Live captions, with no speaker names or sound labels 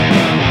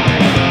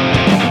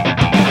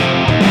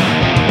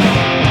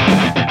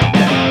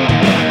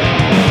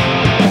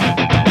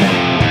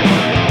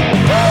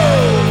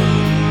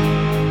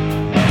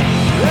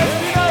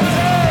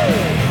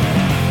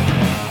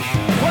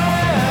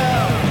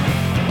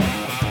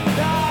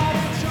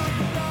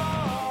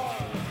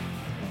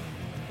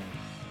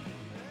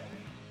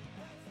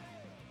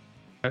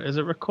Is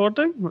it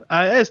recording?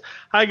 It is.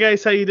 Hi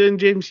guys, how you doing?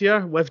 James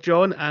here with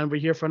John, and we're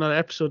here for another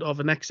episode of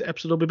the next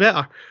episode will be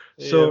better.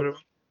 Hey,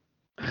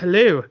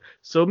 Hello.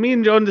 So me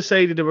and John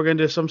decided that we're going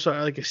to do some sort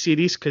of like a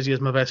series because he is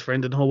my best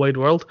friend in the whole wide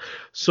world.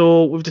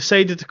 So we've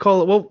decided to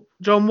call it. Well,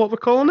 John, what we're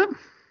calling it?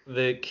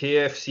 the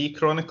KFC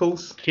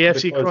Chronicles.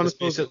 KFC because Chronicles. It's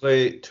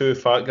basically two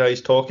fat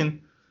guys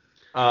talking,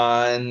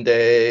 and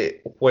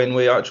when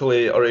we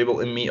actually are able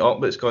to meet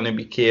up, it's going to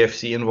be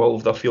KFC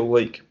involved. I feel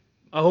like.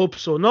 I hope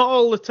so. Not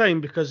all the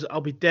time because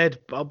I'll be dead.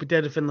 I'll be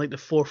dead within like the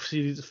fourth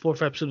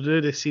episode to do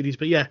this series.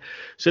 But yeah,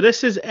 so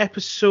this is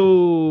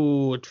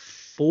episode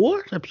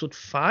 5,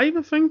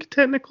 I think,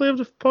 technically, of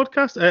the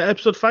podcast.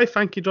 Episode 5.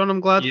 Thank you, John. I'm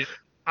glad. Yeah.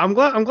 I'm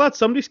glad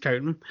somebody's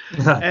counting.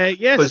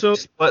 Yeah. So we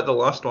split the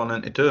last one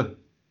into two.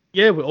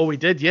 yeah, we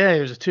did. Yeah,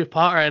 it was a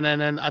 2-parter, and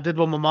then I did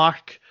one with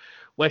Mark,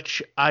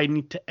 which I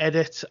need to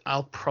edit.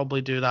 I'll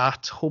probably do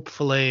that.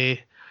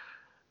 Hopefully.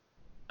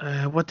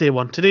 What day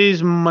one? Today's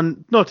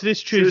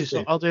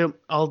Tuesday. So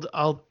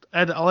I'll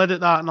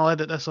edit that, and I'll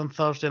edit this on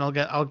Thursday, and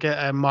I'll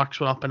get Mark's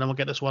one up, and then we'll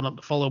get this one up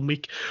the following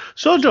week.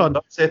 So John,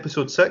 That's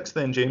episode 6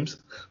 then, James.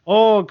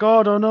 oh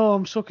God, oh no,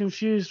 I'm so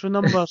confused with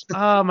numbers.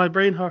 My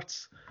brain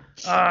hurts.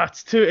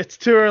 It's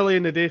too early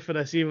in the day for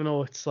this, even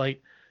though it's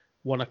like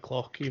 1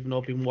 o'clock, even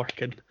though I've been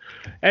working.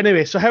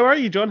 Anyway, so how are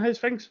you, John? How's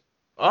things?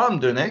 I'm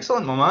doing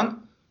excellent, my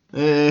man.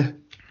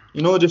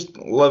 Just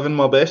living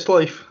my best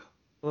life.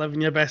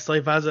 Living your best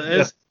life as it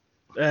is.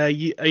 Are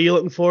you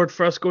looking forward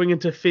for us going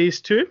into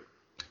phase 2?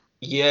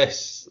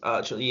 Yes,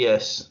 actually,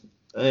 yes.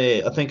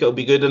 I think it'll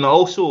be good. And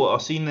also,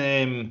 I've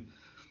seen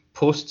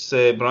posts,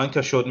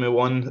 Branka showed me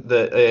one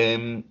that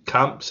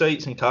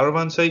campsites and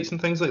caravan sites and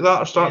things like that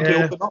are starting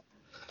to open up,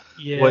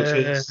 which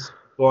is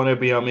going to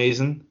be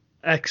amazing.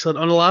 Excellent.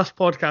 On the last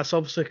podcast,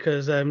 obviously,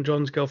 because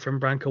John's girlfriend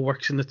Branka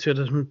works in the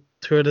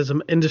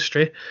tourism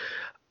industry,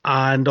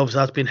 and obviously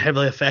that's been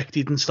heavily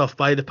affected and stuff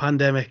by the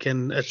pandemic,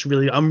 and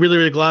I'm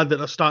really glad that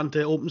they're starting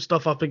to open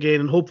stuff up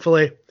again, and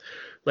hopefully,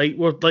 like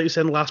you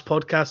said in the last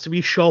podcast, the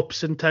wee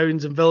shops and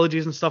towns and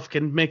villages and stuff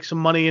can make some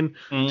money, and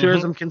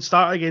tourism can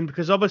start again,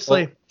 because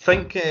obviously... Well, I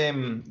think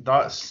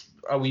that's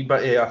a wee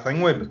bit of a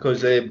thing with,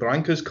 because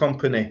Branka's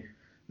company,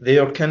 they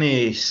are kind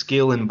of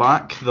scaling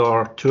back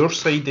their tour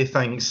side of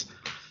things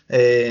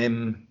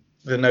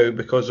now,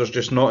 because there's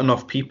just not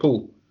enough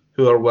people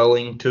who are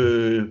willing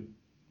to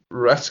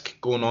risk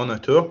going on a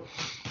tour.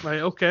 Right,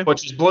 okay.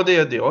 Which is bloody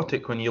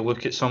idiotic when you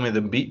look at some of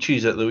the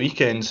beaches at the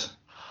weekends.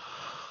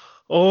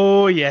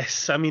 Oh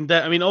yes, I mean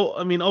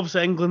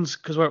obviously England's,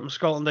 because we're up in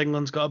Scotland,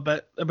 England's got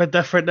a bit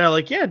different. They're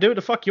like, yeah, do what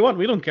the fuck you want,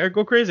 we don't care,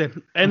 go crazy.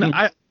 And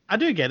I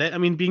do get it. I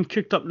mean, being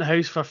cooped up in the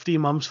house for 3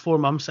 months, 4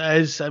 months,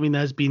 it's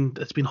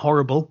been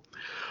horrible.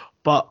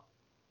 But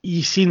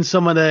you seen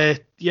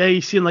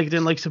you seen like the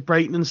likes of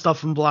Brighton and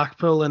stuff in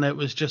Blackpool, and it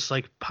was just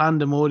like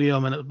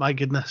pandemonium, and my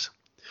goodness.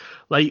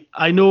 Like,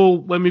 I know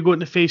when we go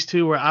into phase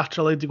 2, we're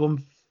actually allowed to go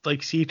and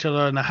like see each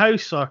other in the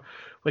house, or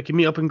we can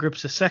meet up in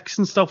groups of 6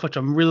 and stuff, which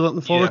I'm really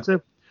looking forward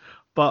to.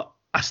 But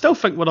I still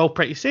think we're all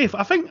pretty safe.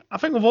 I think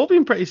we've all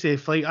been pretty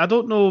safe. Like, I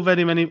don't know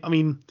very many. I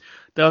mean,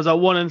 there was that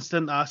one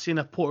instant I seen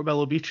at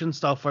Portobello Beach and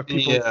stuff where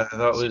people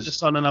that was the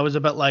sun, and I was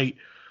a bit like,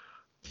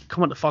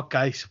 come on the fuck,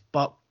 guys.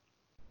 But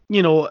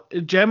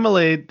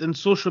generally in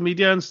social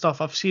media and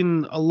stuff, I've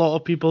seen a lot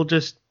of people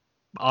just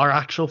are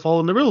actually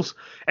following the rules,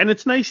 and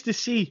it's nice to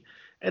see.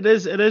 It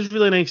is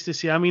really nice to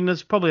see. I mean,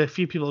 there's probably a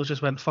few people who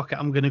just went, fuck it,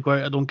 I'm going to go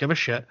out, I don't give a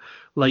shit.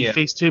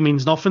 Phase 2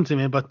 means nothing to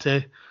me, but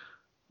to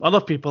other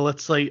people,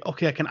 it's like,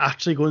 okay, I can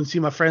actually go and see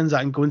my friends,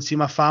 I can go and see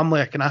my family,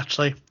 I can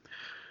actually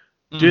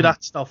do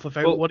that stuff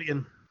without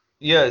worrying.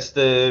 Yeah,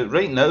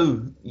 right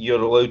now,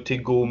 you're allowed to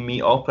go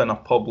meet up in a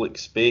public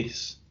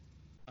space.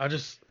 I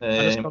just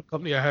can't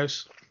come to your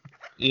house.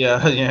 Yeah.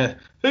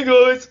 Hey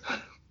guys!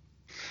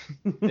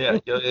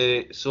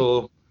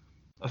 So...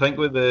 I think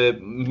with the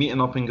meeting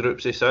up in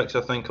groups of 6,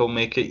 I think it'll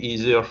make it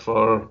easier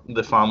for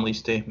the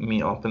families to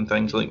meet up and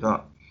things like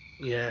that.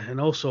 Yeah, and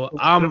also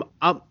I'm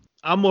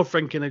more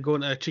thinking of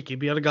going to a cheeky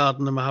beer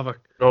garden and have a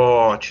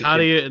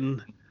carry out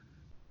and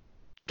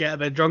get a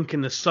bit drunk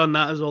in the sun.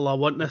 That is all I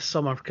want this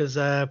summer, because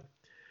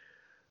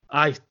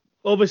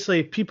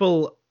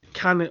people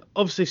can,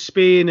 obviously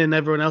Spain and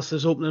everyone else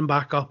is opening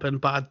back up,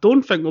 but I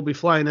don't think we'll be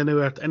flying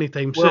anywhere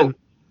anytime soon.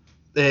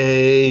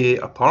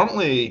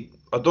 Apparently,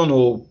 I don't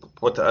know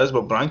what it is,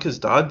 but Branka's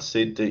dad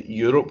said that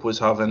Europe was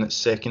having its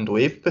second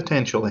wave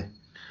potentially.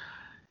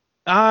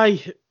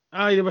 They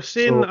were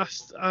saying,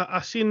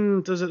 I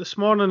seen, does it this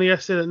morning or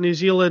yesterday, that New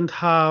Zealand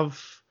have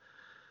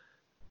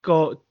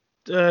got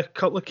a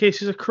couple of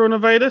cases of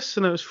coronavirus,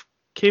 and it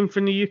came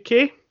from the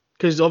UK,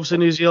 because obviously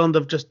New Zealand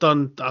have just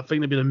done, I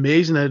think they've been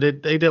amazing now.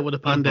 They dealt with the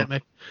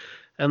pandemic,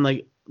 and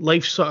like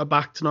life's sort of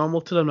back to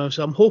normal to them now.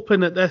 So I'm hoping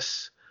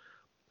that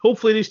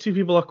hopefully these 2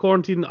 people are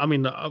quarantined. I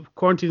mean,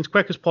 quarantine as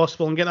quick as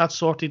possible and get that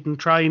sorted and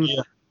try and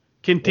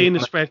contain the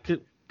spread.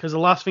 Because the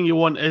last thing you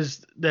want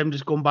is them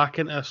just going back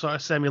into a sort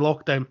of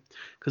semi-lockdown,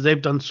 because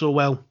they've done so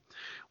well.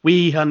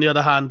 We, on the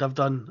other hand, have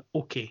done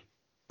okay.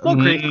 Not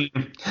great,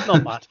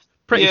 not bad.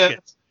 Pretty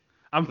shit.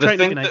 I'm The trying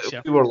to be thing nice that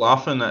here. we were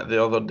laughing at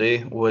the other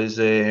day was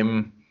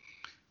when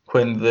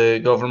the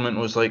government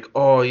was like,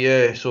 oh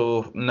yeah,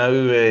 so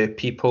now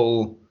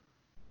people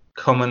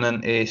coming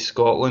into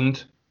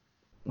Scotland,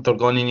 they're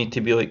going to need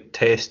to be like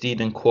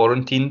tested and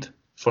quarantined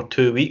for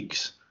 2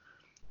 weeks.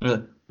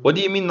 What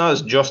do you mean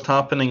that's just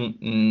happening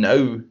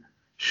now?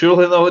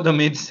 Surely that would have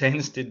made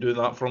sense to do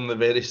that from the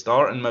very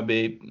start and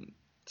maybe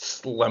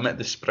limit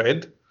the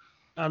spread.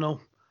 I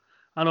know.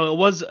 It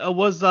was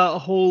that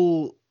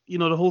whole,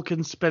 the whole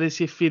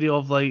conspiracy theory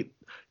of like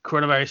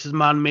coronavirus is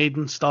man-made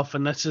and stuff,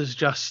 and this is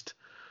just,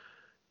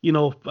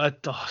 there's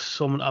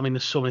so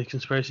many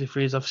conspiracy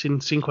theories. I've seen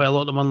quite a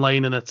lot of them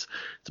online, and it's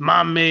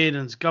man-made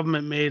and it's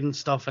government-made and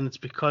stuff, and it's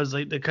because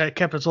like they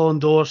kept us all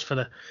indoors for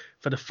the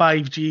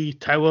 5G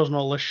towers and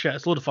all this shit.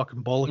 It's a load of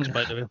fucking bollocks,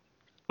 by the way.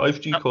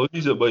 5G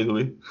causes it, by the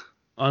way.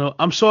 I know.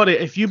 I'm sorry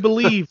if you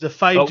believe the That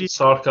 5G. was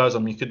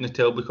sarcasm. You couldn't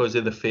tell because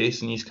of the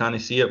face and you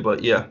can't see it,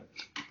 but yeah.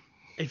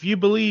 If you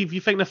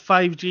think the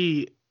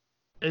 5G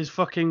is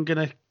fucking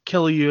gonna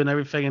kill you and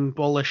everything and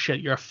all this shit,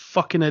 you're a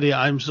fucking idiot.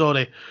 I'm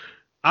sorry.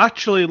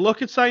 Actually,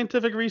 look at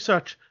scientific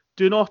research.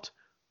 Do not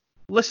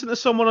listen to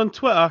someone on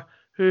Twitter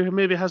who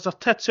maybe has their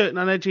tits out in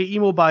an edgy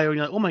emo bio and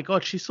you're like, oh my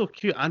god, she's so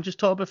cute and just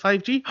talk about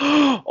 5G.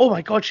 Oh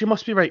my god, she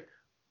must be right.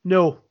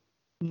 No,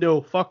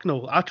 fuck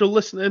no. Actually,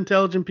 listen to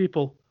intelligent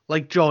people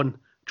like John.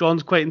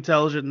 John's quite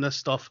intelligent in this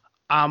stuff.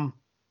 I'm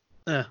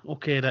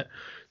okay at it,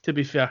 to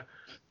be fair.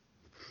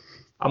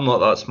 I'm not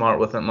that smart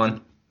with it,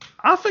 man.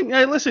 I think,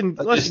 listen,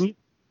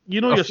 you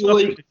know I your feel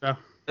stuff, like, to be fair.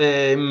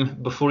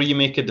 before you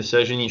make a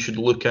decision, you should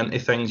look into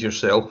things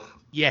yourself.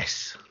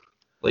 Yes.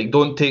 Like,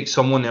 don't take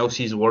someone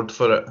else's word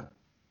for it.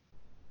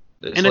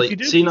 It's And if like you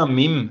do, seeing a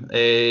meme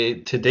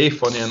today,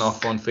 funny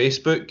enough, on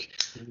Facebook.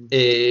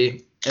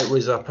 It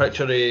was a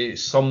picture of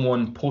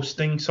someone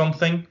posting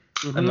something,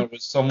 and there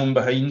was someone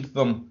behind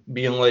them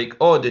being like,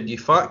 "Oh, did you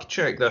fact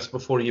check this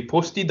before you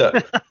posted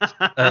it?"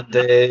 And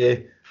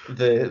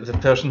the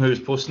person who was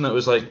posting it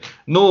was like,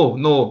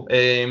 "No,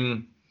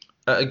 it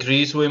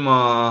agrees with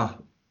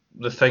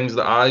the things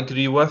that I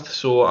agree with,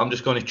 so I'm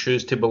just going to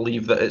choose to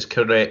believe that it's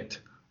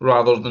correct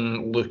rather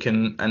than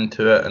looking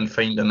into it and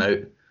finding out."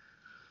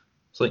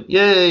 It's like,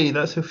 yay,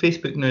 that's how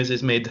Facebook news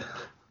is made.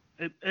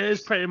 it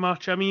is pretty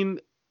much. I mean,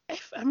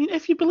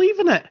 if you believe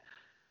in it,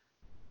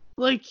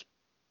 like,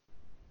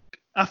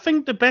 I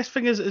think the best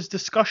thing is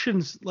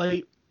discussions.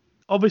 Like,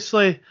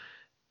 obviously,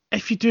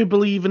 if you do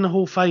believe in the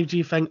whole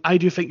 5G thing, I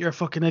do think you're a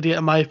fucking idiot,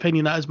 in my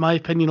opinion. That is my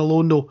opinion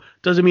alone, though.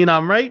 Doesn't mean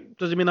I'm right,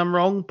 doesn't mean I'm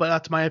wrong, but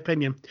that's my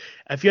opinion.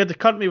 If you had to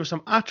come to me with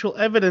some actual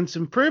evidence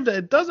and prove that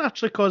it does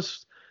actually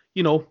cause,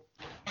 it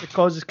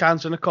causes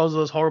cancer and it causes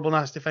those horrible,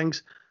 nasty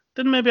things,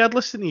 then maybe I'd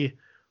listen to you.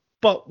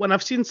 But when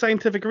I've seen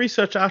scientific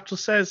research that actually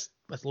says,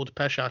 that's a load of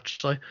piss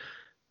actually,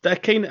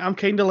 that I'm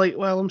kind of like,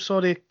 well, I'm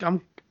sorry,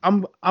 I'm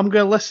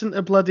gonna listen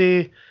to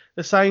bloody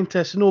the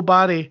scientist, no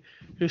Barry,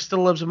 who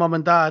still lives with mum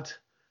and dad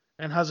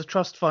and has a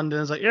trust fund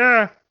and is like,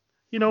 yeah,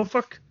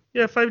 fuck,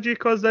 yeah, 5G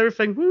caused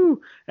everything, woo,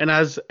 and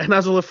has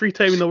all the free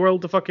time in the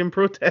world to fucking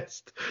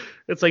protest.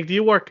 It's like, do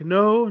you work?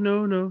 No.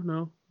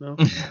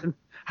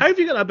 How have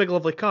you got a big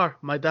lovely car?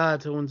 My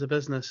dad owns a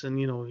business and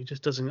he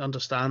just doesn't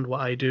understand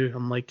what I do.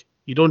 I'm like,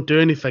 you don't do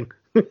anything.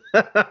 I've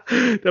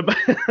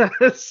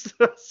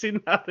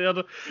seen that the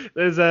other.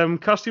 There's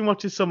Kirsty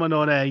watches someone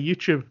on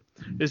YouTube.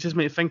 It's just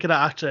made me think of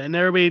that actually, and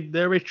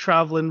they're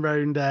traveling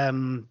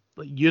around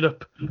like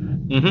Europe.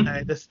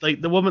 This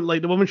the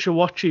woman she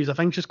watches, I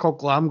think she's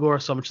called Glamgo or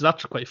something. She's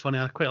actually quite funny.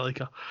 I quite like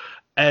her,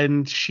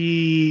 and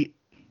she's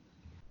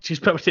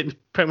pretty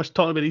much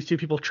talking about these two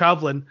people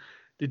traveling.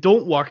 They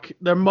don't work.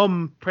 Their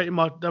mum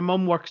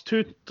works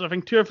two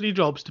or three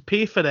jobs to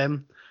pay for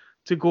them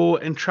to go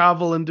and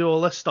travel and do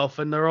all this stuff,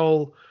 and they're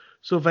all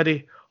so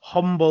very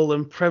humble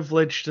and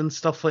privileged and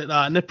stuff like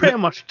that. And they're pretty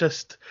much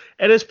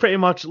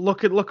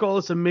look at all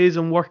this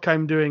amazing work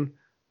I'm doing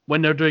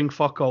when they're doing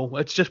fuck all.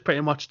 It's just pretty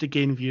much to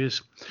gain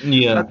views.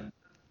 Yeah.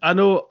 I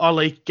know, or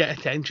like get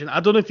attention. I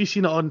don't know if you've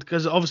seen it on,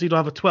 because obviously you don't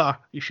have a Twitter.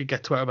 You should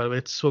get Twitter, by the way.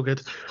 It's so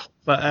good.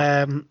 But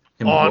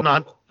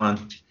man.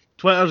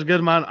 Twitter's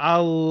good, man. I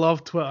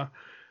love Twitter.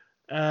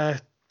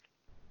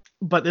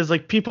 But there's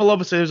like people,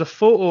 obviously there's a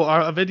photo or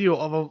a video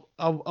of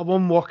a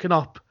one walking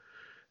up,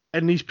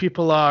 and these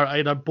people are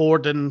either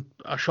boarding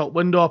a shop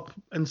window up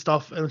and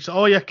stuff, and so,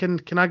 oh yeah,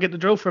 can I get the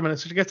drill for a minute?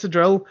 So she gets the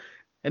drill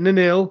and the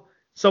nail.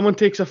 Someone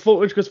takes a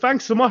photo and she goes,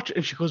 thanks so much,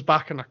 and she goes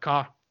back in her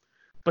car.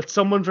 But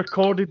someone's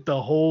recorded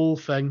the whole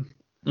thing.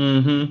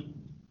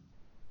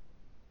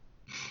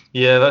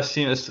 Yeah,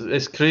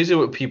 it's crazy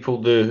what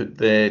people do.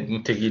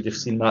 You've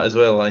seen that as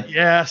well, like.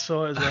 Yeah, I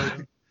saw it as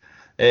well.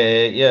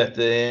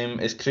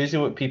 It's crazy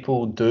what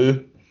people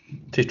do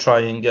to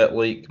try and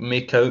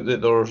make out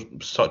that they're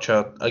such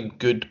a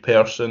good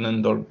person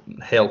and they're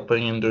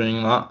helping and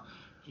doing that.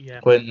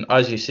 Yeah. When,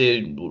 as you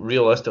say,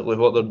 realistically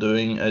what they're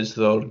doing is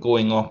they're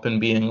going up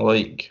and being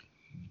like,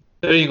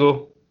 there you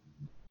go.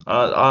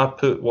 I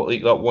put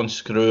that one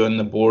screw in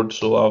the board,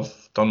 so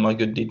I've done my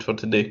good deed for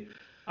today.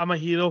 I'm a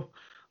hero.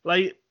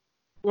 Like,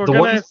 one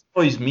that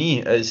annoys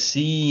me is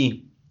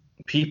see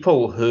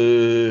people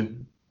who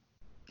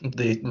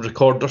they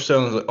record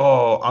themselves like,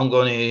 oh, I'm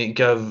going to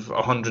give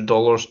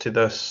 $100 to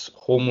this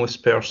homeless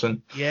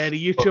person. Yeah,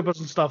 the YouTubers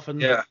and stuff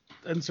and Yeah.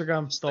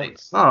 Instagram It's like,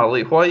 thoughts.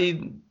 like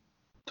why?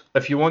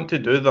 If you want to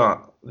do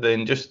that,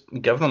 then just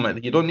give them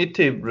it. You don't need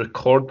to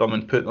record them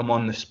and put them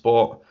on the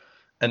spot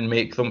and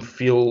make them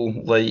feel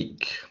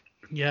like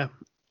Yeah,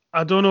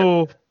 I don't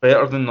know.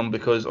 better than them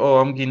because, oh,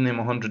 I'm giving them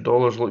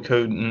 $100. Look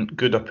how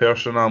good a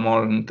person I'm,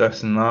 or and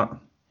this and that.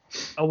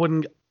 I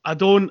wouldn't. I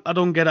don't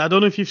get it. I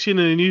don't know if you've seen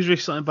in the news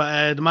recently,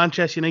 but the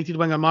Manchester United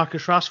winger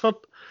Marcus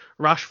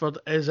Rashford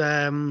is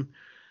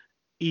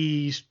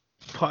he's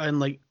put in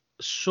like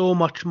so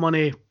much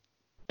money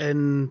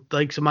in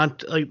like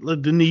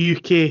in the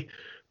UK,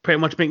 pretty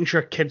much making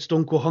sure kids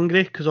don't go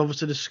hungry because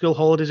obviously the school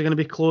holidays are going to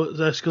be closed.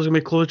 The school's going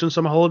to be closed on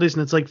summer holidays,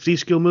 and it's like free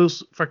school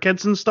meals for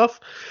kids and stuff.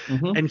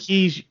 Mm-hmm. And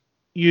he's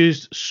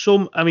used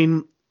some. I mean,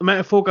 the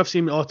amount of folk I've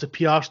seen, oh, it's a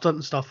PR stunt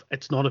and stuff.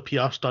 It's not a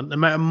PR stunt. The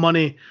amount of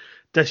money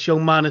this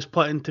young man is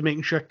put into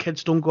making sure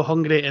kids don't go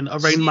hungry and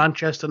around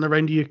Manchester and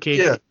around the UK,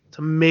 Yeah. it's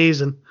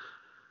amazing.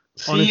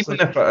 See, Honestly.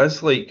 even if it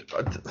is like,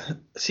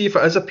 see if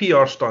it is a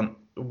PR stunt,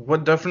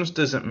 what difference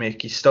does it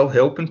make? He's still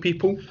helping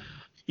people.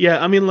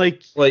 Yeah, I mean,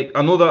 like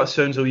I know that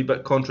sounds a wee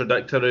bit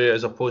contradictory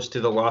as opposed to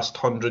the last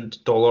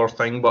 $100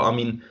 thing, but I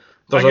mean,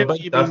 there's I a get what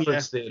big you mean. Yeah,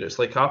 difference there. It's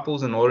like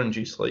apples and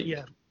oranges. Like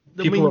yeah.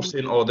 I people are mean,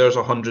 saying, "Oh, there's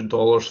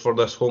 $100 for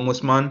this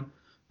homeless man,"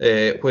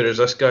 whereas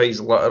this guy's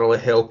literally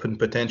helping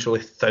potentially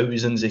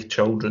thousands of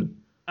children.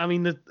 I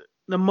mean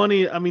the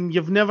money. I mean,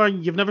 you've never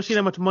seen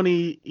how much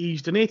money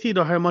he's donated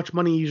or how much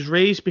money he's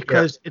raised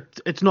because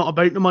it's not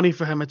about the money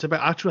for him. It's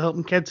about actually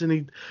helping kids.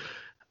 And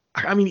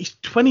he's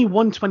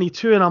 21,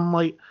 22, and I'm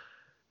like,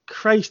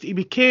 Christ, he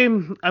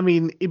became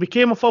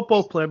a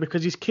football player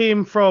because he's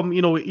came from,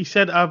 he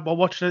said, I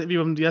watched an interview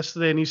with him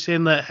yesterday and he's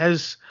saying that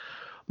his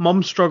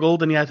mum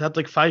struggled and he had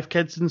like 5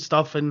 kids and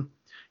stuff. And,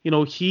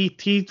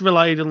 he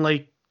relied on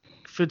like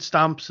food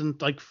stamps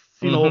and like,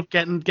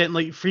 getting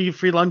like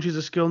free lunches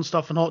at school and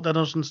stuff and hot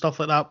dinners and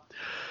stuff like that.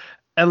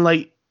 And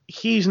like,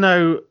 he's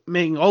now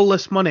making all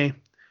this money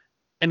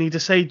and he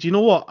decides, you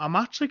know what, I'm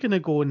actually going to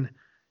go and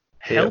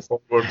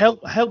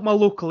help my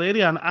local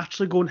area and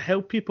actually go and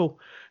help people.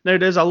 Now,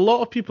 there's a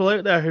lot of people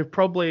out there who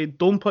probably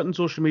don't put in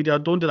social media,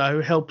 don't do that, who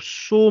help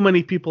so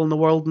many people in the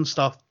world and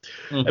stuff.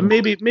 Mm-hmm. And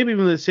maybe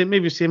even the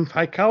same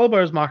high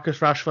caliber as Marcus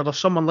Rashford or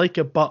someone like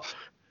it, but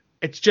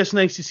it's just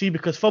nice to see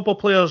because football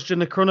players during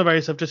the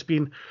coronavirus have just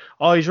been,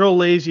 oh, he's real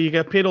lazy, you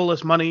get paid all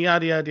this money,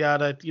 yada yada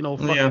yada.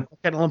 Fucking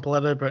get a lump of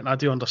leather about it, and I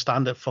do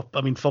understand it.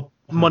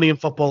 Money in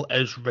football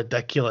is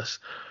ridiculous.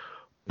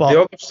 But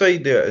the other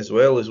side there as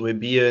well is we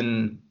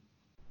being,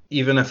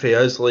 even if he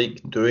is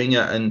like doing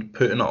it and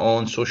putting it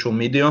on social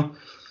media,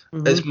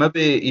 it's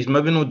he's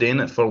maybe not doing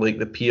it for like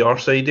the PR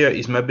side of it.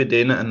 He's maybe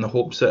doing it in the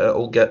hopes that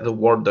it'll get the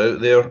word out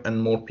there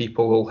and more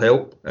people will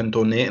help and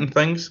donate and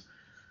things.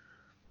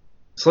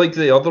 It's like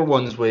the other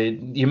ones where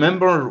you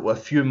remember a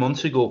few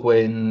months ago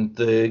when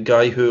the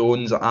guy who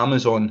owns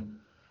Amazon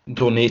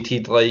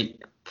donated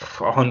like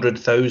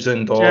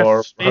 100,000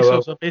 or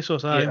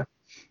Bezos,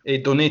 he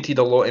donated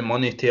a lot of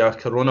money to a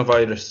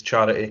coronavirus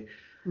charity.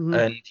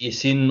 And you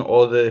seen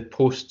all the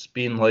posts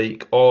being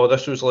like, oh,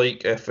 this was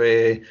like if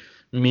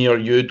me or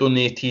you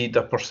donated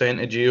a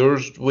percentage of your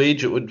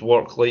wage, it would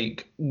work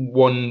like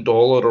 $1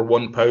 or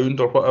 £1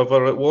 or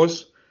whatever it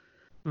was.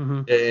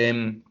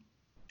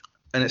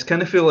 And it's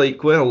kind of feel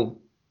like, well,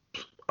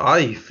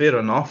 aye, fair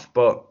enough,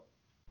 but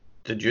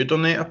did you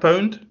donate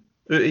 £1 out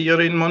of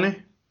your own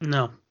money?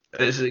 No.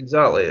 It's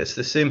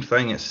the same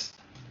thing.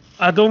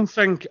 I don't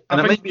think... And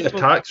it might be a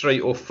tax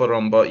write-off for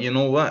them, but you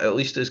know what? At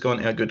least it's gone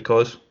to a good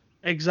cause.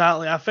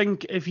 Exactly. I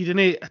think if you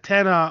donate a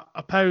tenner,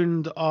 a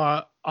pound,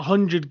 or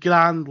 100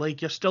 grand,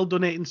 like you're still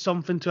donating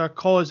something to a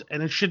cause,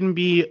 and it shouldn't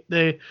be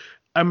the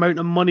amount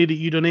of money that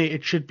you donate.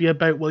 It should be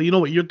about, well, you know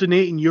what, you're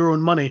donating your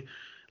own money.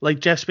 Like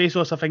Jeff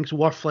Bezos, I think, is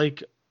worth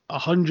like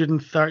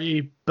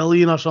 130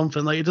 billion or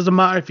something. Like it doesn't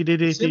matter if you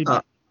did it.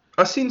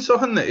 I seen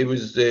something that he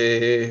was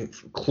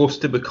close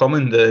to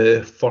becoming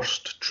the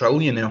first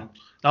trillionaire.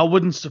 That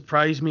wouldn't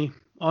surprise me.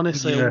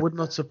 Honestly, It would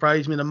not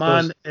surprise me. The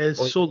man is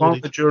so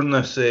loaded. During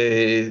this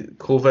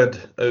COVID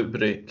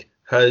outbreak,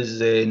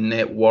 his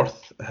net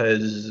worth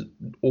has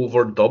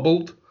over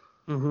doubled,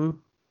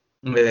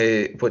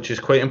 which is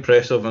quite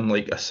impressive in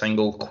like a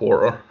single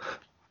quarter.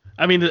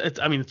 I mean,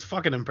 it's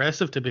fucking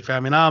impressive to be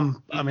fair.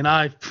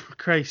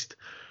 Christ,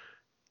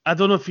 I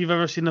don't know if you've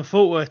ever seen a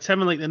photo. It's him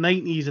in like the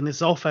 90s in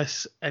his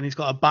office, and he's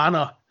got a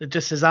banner that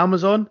just says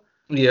Amazon.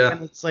 Yeah,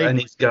 and it's like in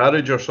his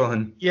garage or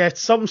something. Yeah,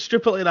 it's something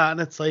stupid like that,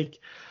 and it's like,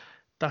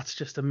 that's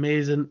just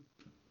amazing.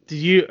 Are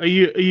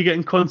you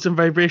getting constant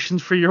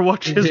vibrations for your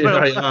watch as well?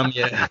 I am,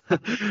 yeah.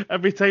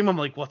 Every time I'm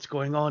like, what's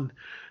going on?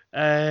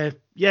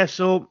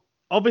 So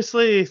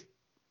obviously,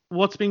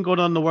 what's been going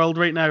on in the world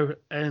right now,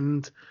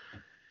 and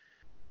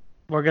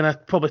we are gonna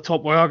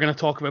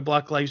talk about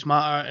Black Lives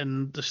Matter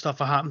and the stuff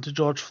that happened to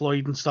George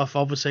Floyd and stuff.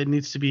 Obviously, it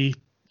needs to be,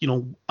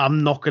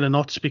 I'm not gonna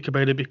not speak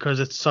about it because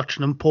it's such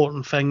an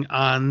important thing,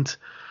 and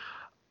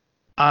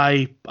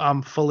I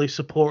am fully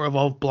supportive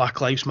of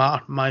Black Lives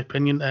Matter. In my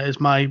opinion, it is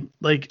my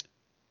like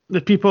the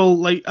people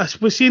like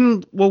as we've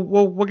seen.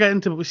 We'll get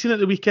into it. We've seen it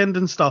the weekend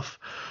and stuff.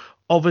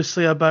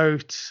 Obviously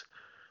about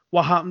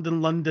what happened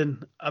in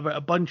London about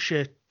a bunch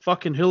of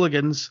fucking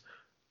hooligans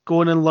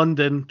going in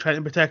London trying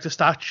to protect a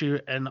statue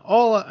and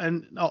all,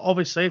 and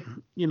obviously,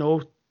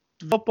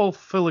 football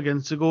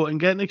hooligans to go and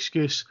get an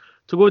excuse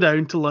to go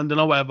down to London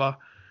or whatever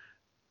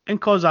and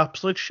cause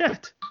absolute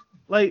shit.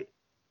 Like,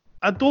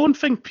 I don't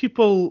think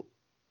people,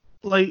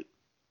 like,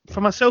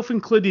 for myself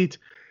included,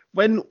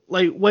 when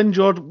I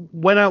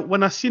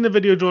seen the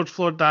video George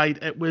Floyd died,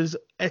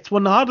 it's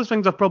one of the hardest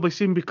things I've probably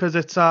seen because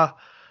it's a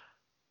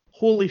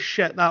holy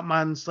shit, that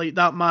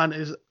man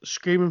is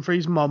screaming for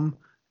his mum.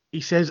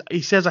 He says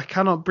I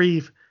cannot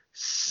breathe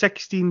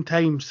 16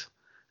 times.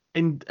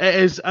 And it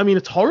is, I mean,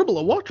 it's horrible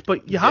to watch,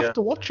 but you have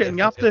to watch it and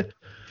you have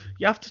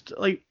to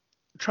like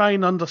try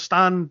and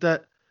understand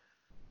that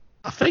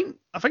I think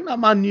that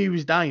man knew he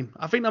was dying.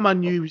 I think that man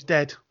knew he was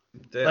dead.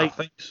 I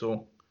think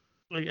so.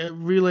 Like it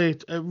really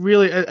I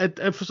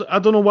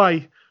don't know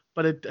why,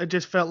 but it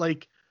just felt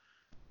like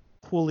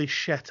holy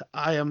shit,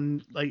 I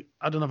don't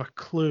have a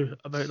clue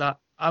about that.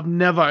 I've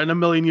never in a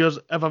million years,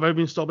 if I've ever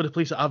been stopped by the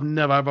police, I've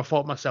never ever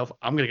thought myself,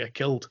 I'm going to get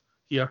killed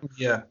here.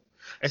 Yeah.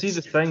 See,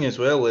 the thing as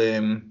well,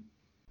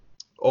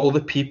 all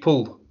the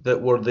people that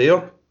were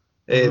there,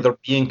 they're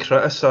being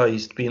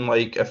criticised, being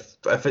like, if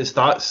it's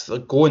that's,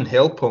 go and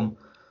help them.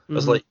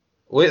 It's like,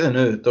 wait a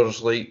minute,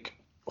 there's like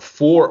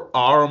 4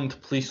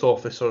 armed police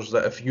officers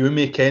that if you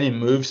make any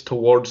moves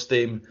towards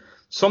them,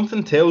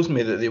 something tells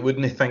me that they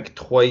wouldn't think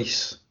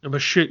twice about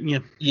shooting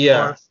you.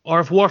 Yeah. Or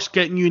if worse,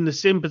 getting you in the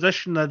same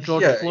position that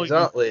George Floyd. Yeah,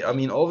 exactly. I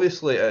mean,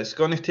 obviously, it's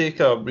going to take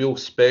a real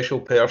special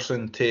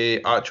person to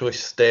actually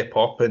step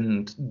up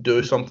and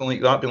do something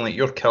like that, being like,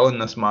 you're killing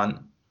this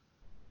man.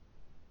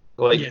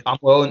 Like, I'm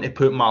willing to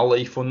put my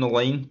life on the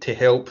line to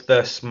help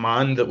this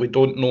man that we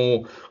don't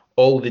know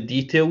all the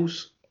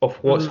details of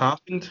what's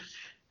happened.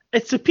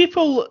 It's the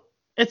people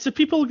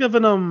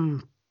giving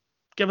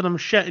him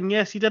shit, and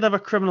yes, he did have a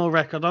criminal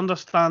record,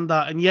 understand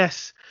that, and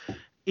yes,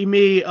 he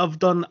may have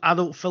done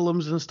adult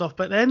films and stuff,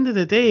 but at the end of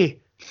the day,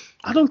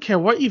 I don't care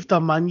what you've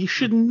done, man, you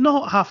should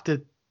not have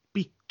to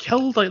be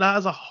killed like that.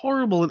 As a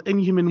horrible and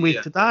inhuman way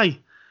to die.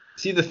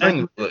 See the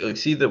thing,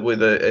 see that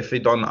with if he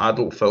done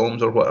adult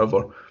films or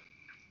whatever,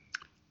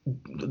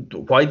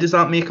 why does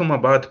that make him a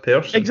bad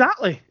person?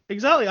 Exactly.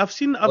 I've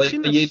seen. Are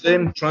you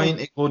then trying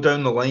to go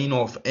down the line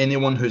of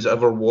anyone who's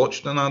ever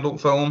watched an adult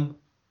film?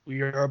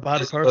 You're a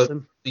bad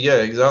person. Yeah,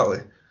 exactly.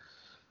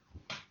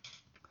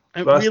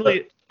 It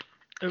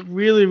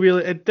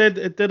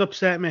did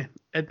upset me.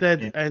 It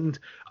did, and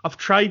I've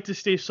tried to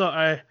stay sort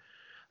of.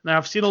 Now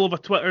I've seen all over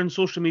Twitter and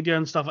social media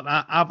and stuff like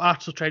that. I've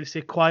actually tried to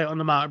stay quiet on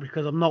the matter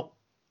because I'm not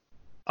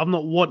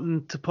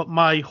wanting to put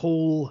my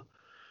whole.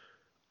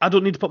 I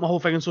don't need to put my whole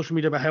thing on social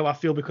media about how I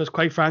feel because,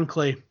 quite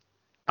frankly,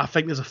 I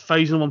think there's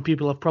 1,001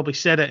 people have probably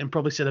said it and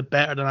probably said it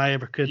better than I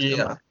ever could. In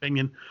my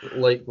opinion.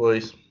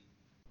 Likewise.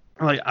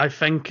 Like, I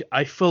think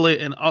I fully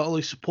and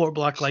utterly support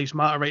Black Lives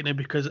Matter right now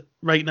because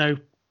right now,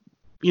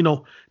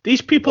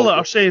 these people that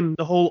are saying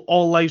the whole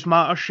all lives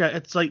matter shit,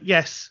 it's like,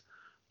 yes,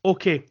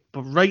 okay,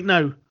 but right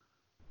now,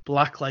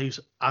 Black lives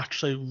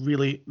actually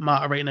really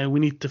matter right now.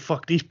 We need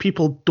to these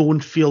people don't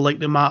feel like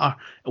they matter.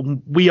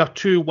 And we are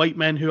 2 white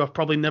men who are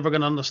probably never going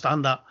to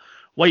understand that.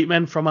 White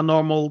men from a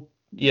normal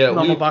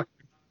background,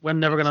 we're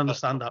never going to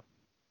understand that.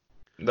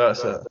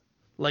 That's it.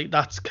 Like,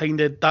 that's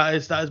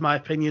that is my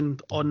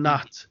opinion on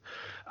that.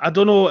 I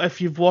don't know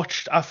if you've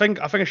watched. I think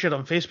I shared it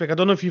on Facebook. I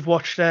don't know if you've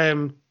watched.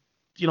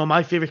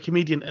 My favorite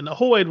comedian in the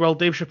whole wide world,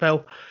 Dave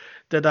Chappelle,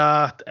 did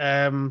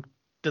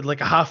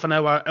like a half an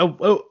hour.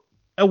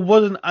 It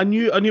wasn't. I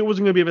knew it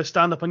wasn't going to be about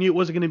stand up. I knew it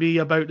wasn't going to be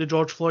about the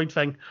George Floyd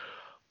thing,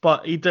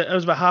 but he did. It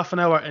was about half an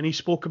hour, and he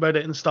spoke about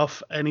it and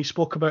stuff. And he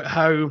spoke about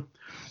how,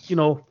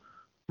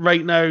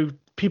 right now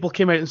people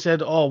came out and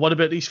said, "Oh, what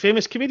about these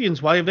famous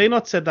comedians? Why have they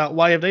not said that?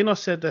 Why have they not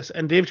said this?"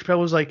 And Dave Chappelle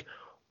was like,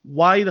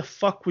 why the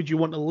fuck would you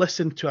want to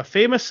listen to a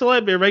famous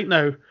celebrity right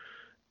now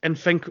and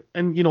think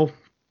and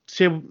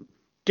say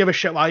give a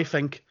shit what I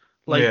think?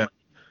 Like,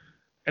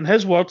 in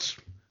his words,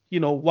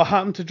 what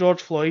happened to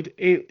George Floyd?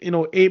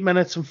 8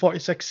 minutes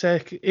 46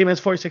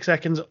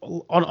 seconds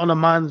on a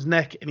man's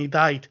neck and he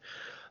died.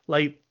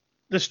 Like,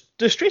 the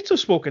streets have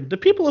spoken, the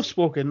people have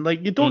spoken.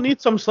 Like, you don't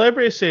need some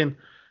celebrity saying,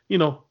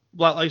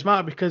 Black Lives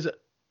Matter, because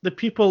the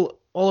people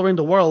all around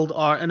the world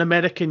are in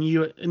America, in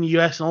the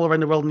US, and all around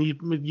the world, in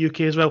the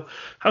UK as well,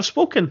 have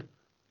spoken.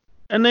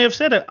 And they have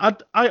said it.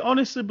 I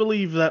honestly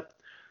believe that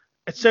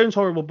it sounds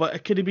horrible, but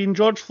it could have been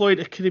George Floyd,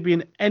 it could have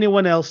been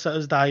anyone else that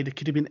has died, it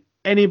could have been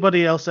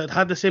anybody else that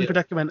had the same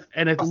predicament.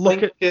 And it's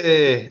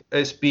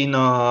been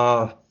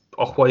a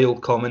while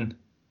coming.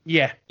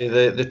 Yeah.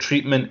 The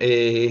treatment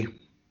the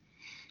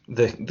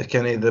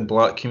kind of the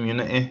black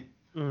community,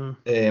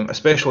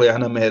 especially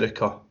in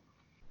America.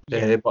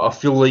 But I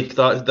feel like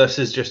that this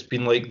has just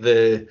been like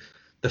the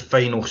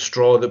final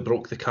straw that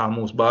broke the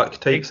camel's back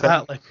type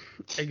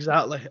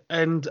Exactly.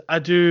 And I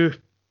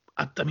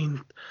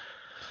mean,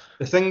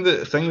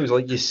 The thing was,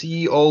 like, you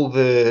see all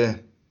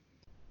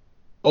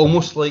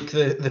almost like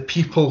the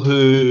people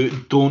who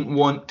don't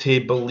want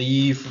to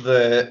believe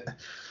that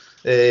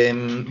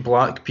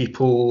black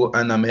people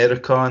in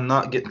America and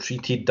that get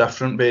treated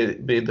different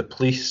by the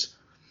police.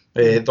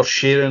 They're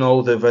sharing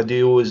all the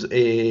videos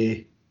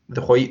of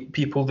the white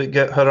people that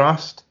get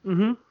harassed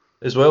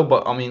as well.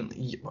 But I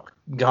mean,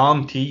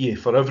 guarantee you,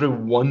 for every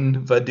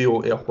one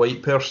video of a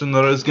white person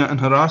there is getting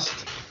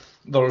harassed,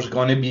 there's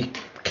going to be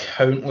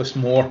countless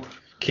more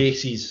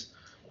cases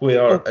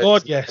where Oh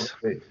God, yes.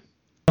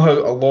 How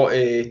a lot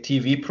of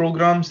TV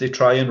programs, they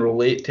try and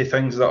relate to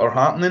things that are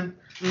happening.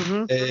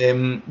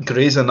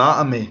 Grey's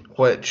Anatomy,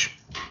 which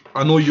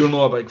I know you're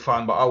not a big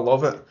fan, but I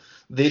love it.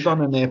 They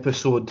done an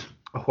episode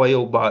a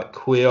while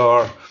back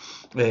where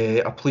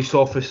a police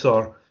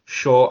officer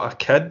shot a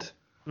kid,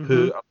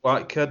 a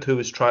black kid who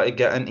was trying to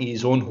get into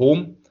his own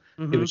home.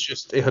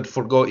 He had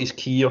forgot his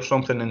key or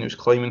something, and he was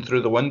climbing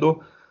through the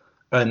window.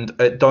 And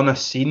it done a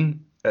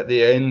scene at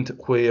the end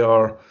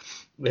where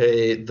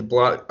a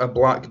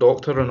black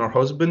doctor and her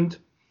husband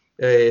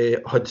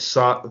had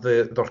sat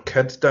their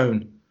kids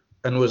down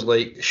and was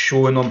like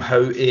showing them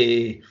how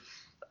to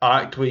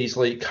act with his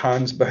like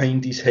hands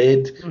behind his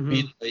head,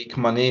 being like,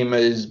 my name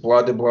is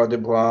blah de blah de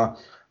blah,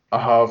 I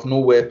have no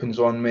weapons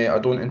on me, I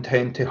don't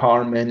intend to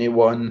harm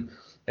anyone,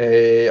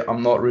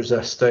 I'm not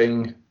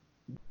resisting,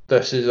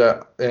 this is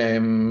it,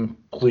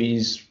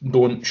 please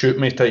don't shoot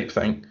me type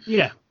thing.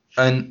 Yeah.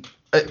 And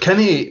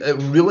it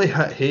really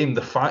hit home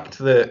the fact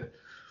that,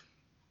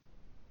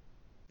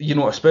 you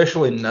know,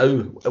 especially now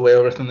with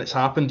everything that's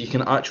happened, you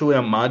can actually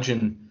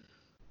imagine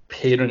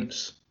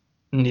parents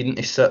needing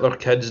to sit their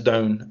kids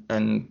down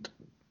and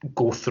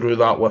go through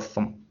that with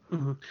them.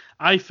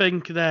 I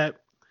think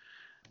that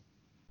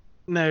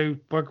now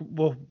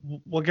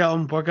we'll get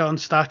on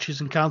statues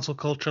and cancel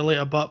culture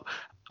later, but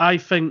I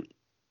think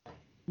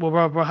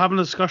we're having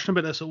a discussion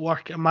about this at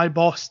work, and my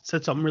boss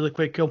said something really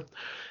quite cool,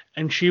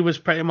 and she was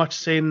pretty much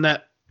saying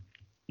that,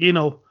 you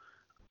know,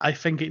 I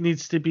think it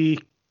needs to be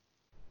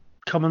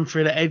coming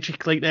through the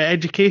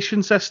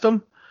education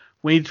system.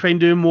 We need to try and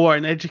do more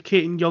in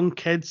educating young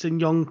kids and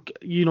young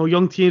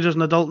teenagers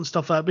and adults and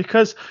stuff like that,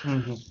 because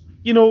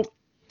you know,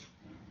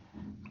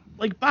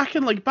 back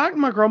in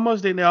my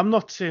grandma's day. Now, I'm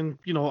not saying,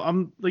 you know,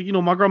 I'm like, you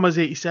know, my grandma's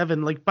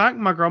 87. Like back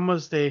in my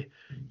grandma's day,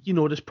 you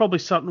know, there's probably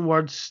certain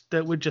words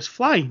that would just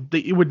fly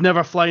that you would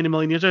never fly in a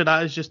million years ago.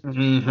 That is just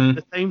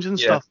the times and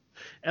stuff.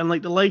 And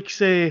like the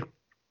likes, you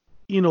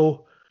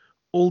know,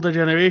 older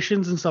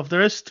generations and stuff.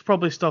 There is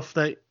probably stuff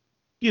that,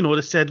 you know,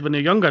 they said when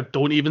they're younger,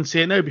 don't even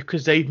say it now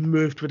because they've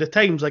moved with the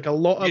times. Like a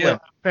lot of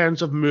like,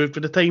 parents have moved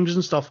with the times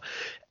and stuff.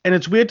 And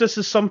it's weird just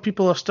as some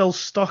people are still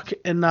stuck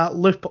in that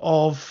loop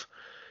of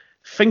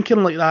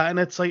thinking like that. And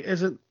it's like,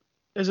 is it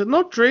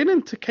not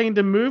draining to kind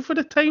of move with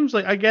the times?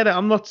 Like, I get it.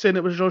 I'm not saying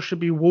it was all should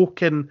be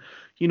woke and,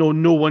 you know,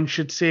 no one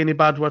should say any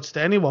bad words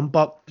to anyone.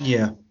 But,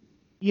 you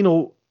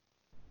know,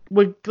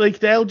 with like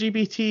the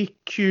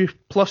LGBTQ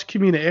plus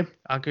community,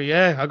 I go,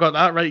 yeah, I got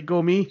that right.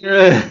 Go me.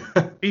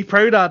 Be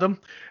proud, Adam.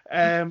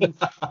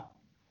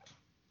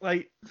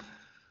 Like,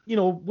 you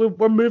know,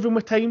 we're moving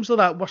with times like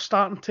that. We're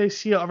starting to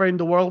see it around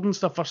the world and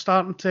stuff. We're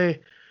starting to,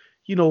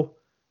 you know,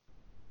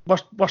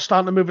 we're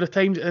starting to move with the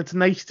times, and it's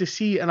nice to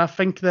see. And I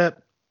think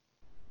that,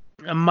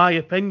 in my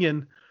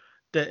opinion,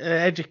 the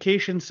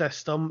education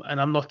system,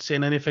 and I'm not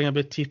saying anything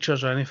about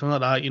teachers or anything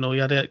like that, you know,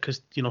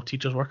 because, you know,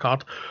 teachers work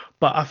hard,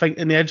 but I think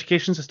in the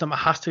education system, it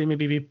has to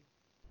maybe be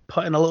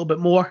put in a little bit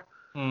more.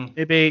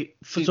 Maybe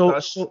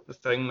that's the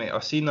thing, mate. I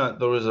seen that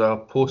there was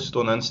a post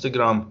on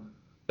Instagram.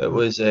 It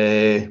was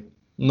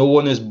no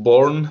one is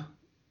born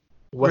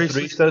with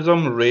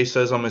racism.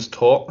 Racism is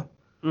taught.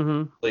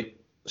 Like,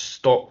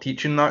 stop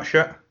teaching that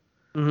shit.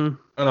 And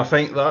I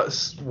think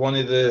that's one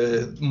of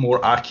the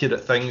more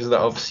accurate things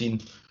that I've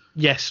seen.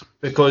 Yes.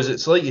 Because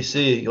it's like you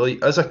say,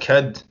 like as a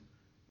kid,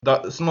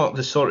 that's not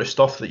the sort of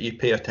stuff that you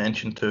pay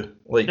attention to.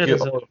 Like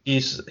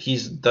he's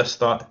this,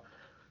 that.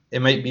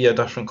 It might be a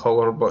different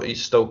colour, but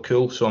he's still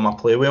cool, so I'm gonna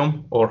play with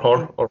him or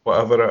her or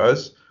whatever it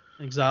is.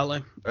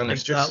 Exactly. And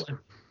it's just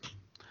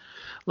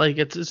like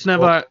it's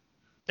never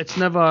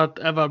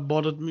ever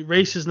bothered me.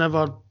 Race has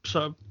never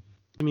sort of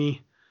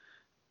me.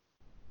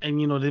 And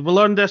you know, we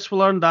learn this, we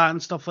learn that,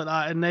 and stuff like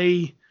that. And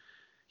they,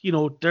 you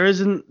know, there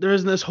isn't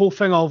this whole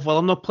thing of, well,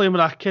 I'm not playing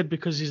with that kid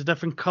because he's a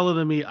different colour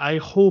than me. I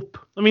hope.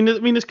 I mean,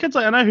 there's kids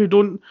like I know who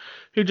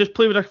just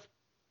play with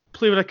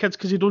their kids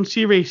because they don't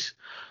see race.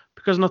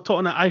 Because I'm not taught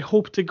on it. I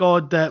hope to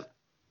God that,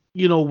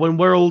 you know, when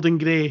we're old and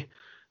grey,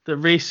 that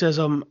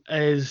racism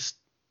is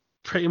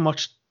pretty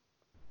much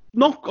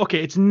not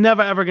okay. It's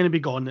never ever going to be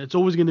gone. It's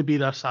always going to be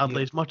there,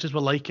 sadly, as much as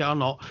we like it or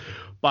not.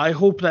 But I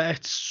hope that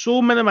it's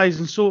so minimised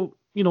and so,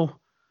 you know,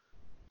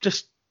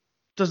 just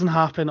doesn't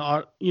happen.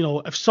 Or, you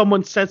know, if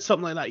someone said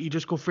something like that, you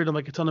just go through them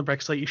like a ton of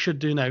bricks, like you should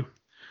do now.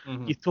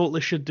 You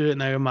totally should do it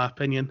now, in my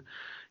opinion.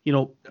 You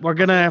know, we're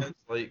gonna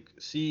like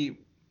see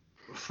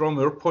from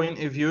our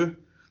point of view.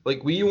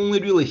 Like, we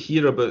only really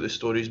hear about the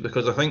stories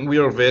because I think we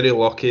are very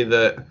lucky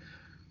that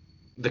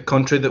the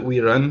country that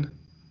we're in,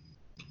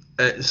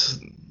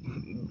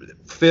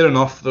 fair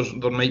enough.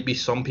 There might be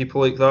some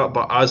people like that,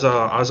 but as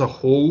a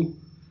whole,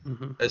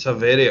 it's a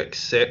very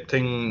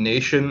accepting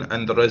nation,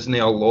 and there isn't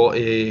a lot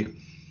of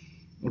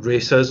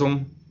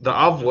racism that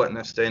I've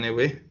witnessed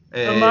anyway.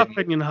 In my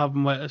opinion, I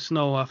haven't witnessed.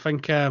 No, I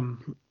think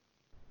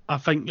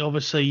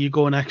obviously you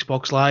go on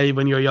Xbox Live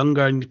when you're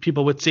younger, and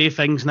people would say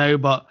things now,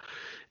 but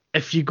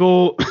if you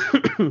go,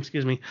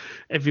 excuse me,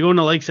 if you go on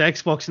the likes of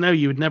Xbox now,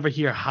 you would never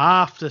hear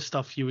half the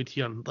stuff you would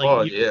hear.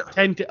 Like, you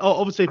tend to,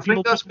 obviously, I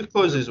think that's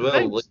because as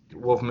well, like,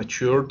 we've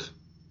matured.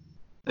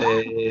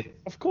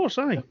 Of course,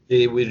 aye.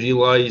 We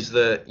realise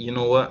that, you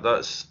know what,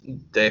 that's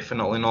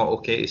definitely not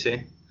okay to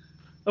say.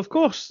 Of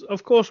course,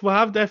 we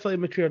have definitely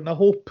matured, and I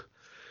hope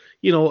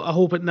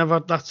it never,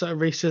 that sort of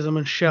racism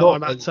and shit, or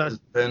that sort of...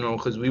 general,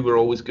 because we were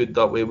always good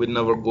that way. We'd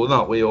never go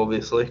that way,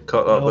 obviously.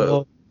 Cut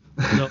that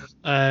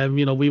bit.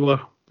 No,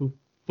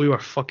 we were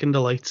fucking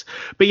delights.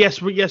 But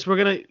yes, we're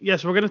gonna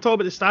talk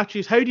about the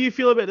statues. How do you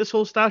feel about this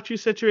whole statue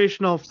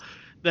situation of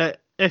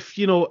that?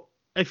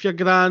 If your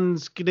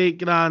grand's,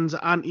 great grand's,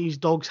 auntie's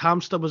dog's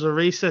hamster was a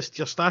racist,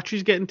 your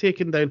statue's getting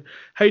taken down.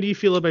 How do you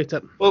feel about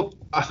it? Well,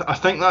 I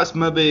think that's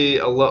maybe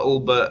a little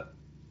bit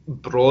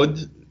broad.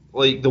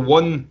 Like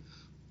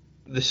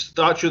the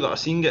statue that I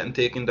seen getting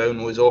taken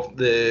down was off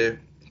the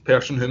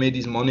person who made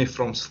his money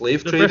from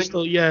slave trading.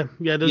 Bristol, yeah.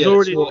 There's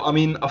already. So I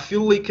mean, I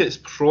feel like it's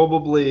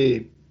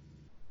probably,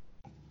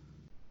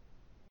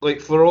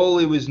 like, for all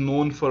he was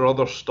known for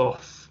other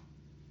stuff,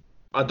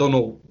 I don't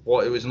know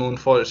what he was known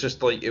for. It's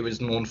just like he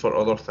was known for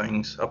other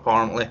things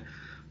apparently,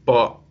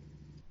 but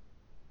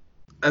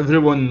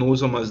everyone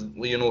knows him as,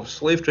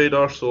 slave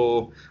trader.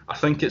 So I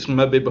think it's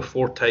maybe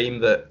before time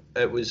that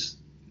it was.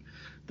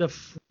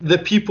 The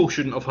people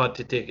shouldn't have had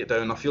to take it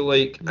down. I feel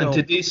like in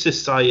today's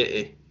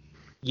society,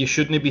 you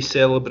shouldn't be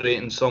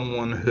celebrating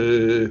someone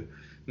who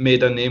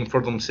made a name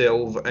for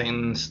themselves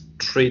in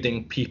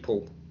trading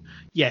people.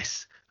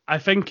 Yes, I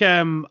think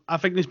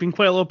there's been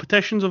quite a lot of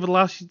petitions over the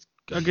last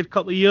a good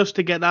couple of years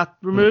to get that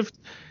removed,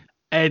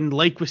 and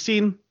like we've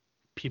seen,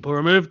 people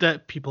removed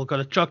it. People got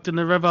it chucked in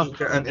the river,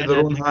 get into their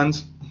own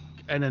hands,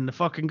 and then the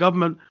fucking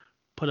government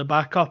put it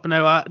back up.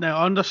 Now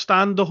I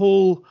understand the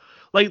whole.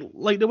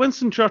 Like the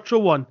Winston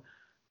Churchill one,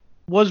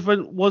 was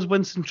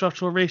Winston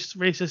Churchill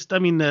racist? I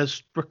mean,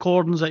 there's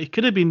recordings that he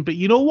could have been, but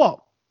you know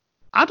what?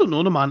 I don't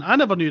know the man. I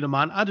never knew the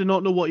man. I do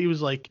not know what he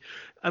was like.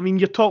 I mean,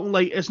 you're talking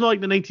like, it's not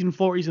like the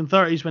 1940s and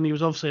 30s when he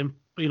was obviously,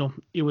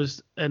 he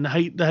was in the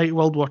height of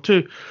World War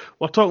II.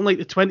 We're talking like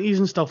the 20s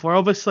and stuff, where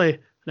obviously,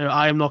 now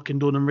I am not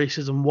condoning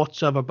racism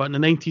whatsoever, but in the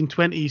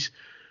 1920s,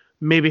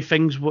 maybe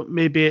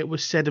it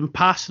was said in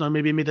passing, or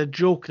maybe made a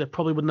joke that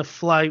probably wouldn't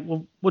fly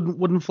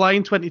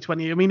in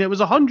 2020. I mean, it was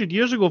 100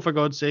 years ago, for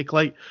God's sake.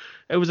 Like,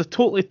 it was a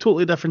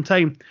totally different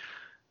time.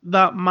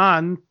 That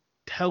man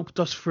helped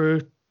us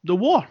through the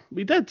war.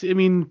 We did. I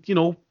mean,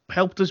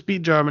 helped us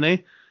beat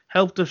Germany,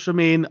 helped us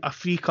remain a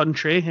free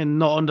country and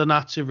not under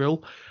Nazi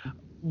rule.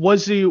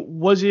 Was he a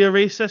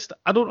racist?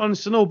 I don't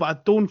honestly know, but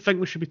I don't think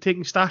we should be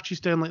taking statues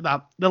down like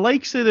that. The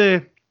likes of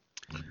the...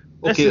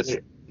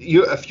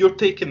 If you're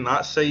taking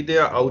that side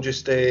there, I'll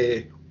just,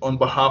 on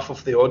behalf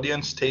of the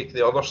audience, take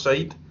the other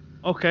side.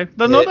 Okay.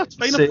 No, that's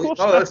fine, of course.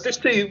 No, that's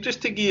just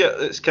to give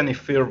it its kind of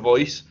fair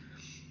voice.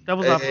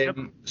 Devil's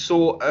advocate.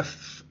 So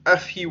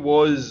if he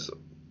was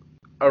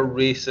a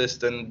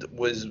racist and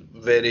was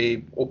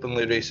very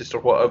openly racist or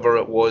whatever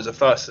it was, if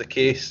that's the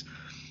case,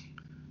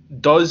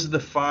 does the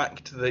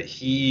fact that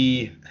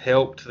he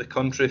helped the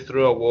country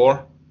through a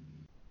war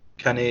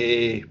kind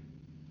of...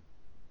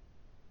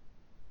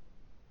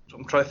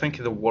 I'm trying to think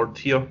of the word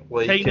here.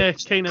 Like,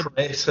 kind of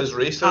press his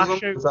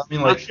racism. Does that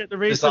mean like the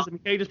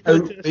racism? Kind of put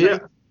it to the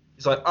side?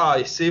 He's like,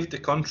 he saved the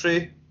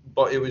country,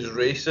 but he was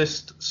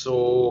racist.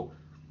 So,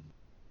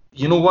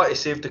 you know what? He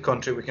saved the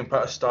country. We can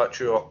put a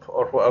statue up,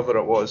 or whatever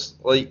it was.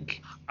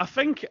 Like, I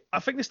think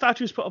the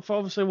statue's put up for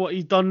obviously what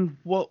he'd done,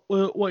 what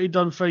he'd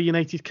done for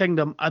United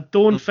Kingdom. I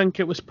don't think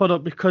it was put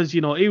up because he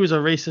was a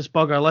racist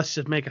bugger. Let's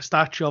just make a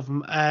statue of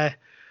him.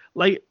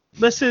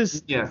 This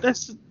is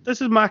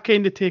my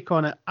kind of take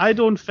on it. I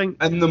don't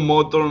think in the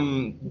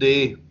modern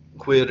day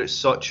where it's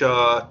such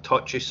a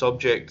touchy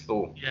subject,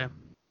 though. Yeah,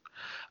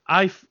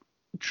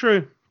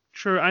 true.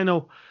 I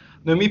know.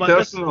 Now, me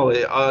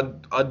personally,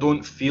 I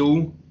don't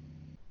feel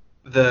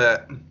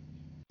that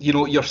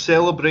you're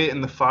celebrating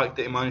the fact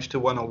that he managed to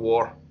win a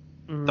war.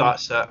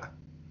 That's it.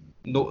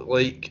 No,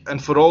 like,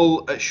 and for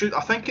all I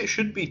think it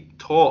should be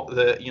taught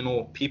that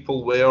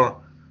people were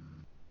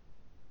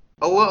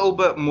a little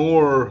bit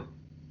more.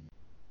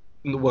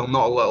 Well,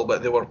 not a little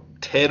bit. They were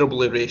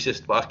terribly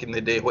racist back in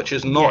the day, which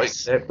is not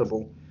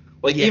acceptable.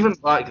 Like, even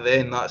back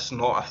then, that's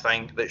not a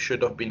thing that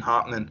should have been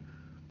happening.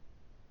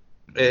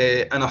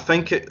 And I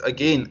think,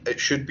 it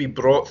should be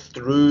brought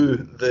through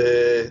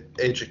the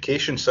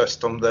education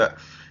system that,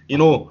 he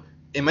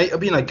might have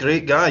been a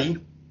great guy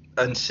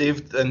and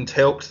saved and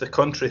helped the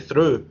country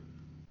through,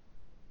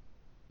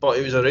 but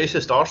he was a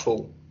racist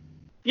arsehole.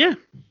 Yeah.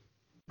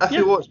 If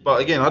he was,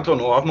 but again, I don't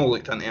know. I've not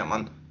looked into it,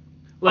 man.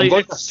 I'm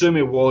going to assume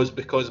he was,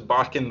 because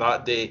back in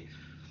that day,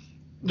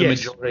 the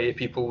majority of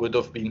people would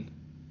have been.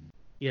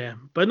 Yeah,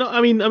 but no,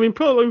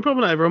 probably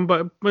not everyone,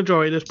 but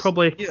majority. There's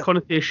probably Yeah.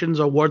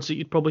 connotations or words that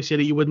you'd probably say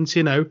that you wouldn't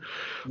say now.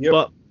 Yep.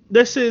 But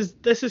this is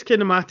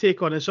kind of my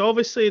take on it. So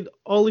obviously,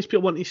 all these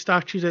people want these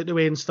statues out the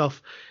way and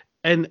stuff,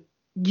 and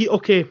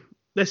okay,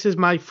 this is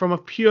from a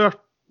pure,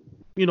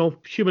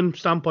 human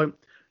standpoint.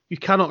 You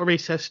cannot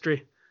erase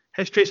history.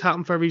 History's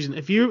happened for a reason.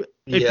 If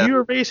Yeah. you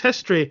erase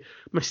history,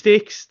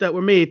 mistakes that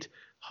were made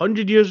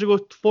 100 years ago,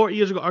 40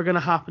 years ago are going to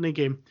happen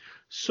again.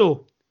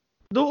 So,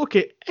 though,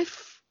 okay,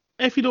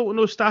 if you don't want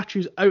those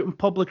statues out in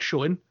public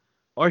showing,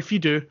 or if you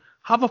do,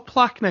 have a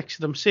plaque next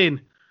to them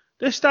saying,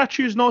 this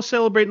statue is not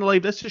celebrating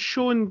life, this is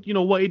showing,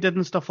 what he did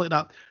and stuff like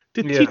that.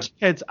 To Yeah. teach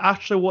kids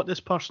actually what this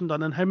person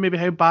done and how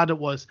bad it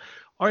was.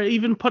 Or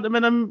even put them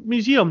in a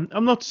museum.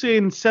 I'm not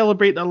saying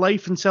celebrate their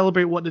life and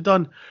celebrate what they've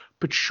done,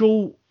 but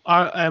show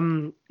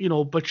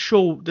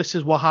this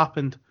is what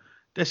happened.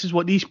 This is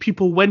what these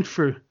people went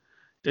through.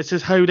 This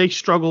is how they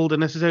struggled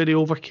and this is how they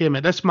overcame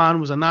it. This man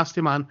was a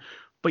nasty man,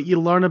 but you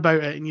learn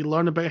about it and you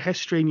learn about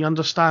history and you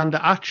understand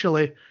that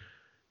actually,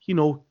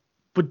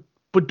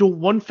 but don't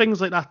want things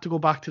like that to go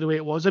back to the way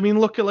it was. I mean,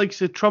 look at like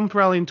the Trump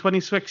rally in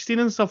 2016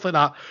 and stuff like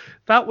that.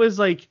 That was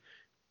like,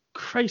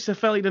 Christ, it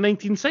felt like the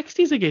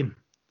 1960s again.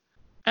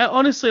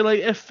 Honestly, like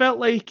it felt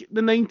like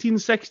the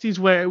 1960s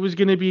where it was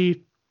going to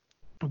be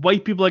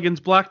white people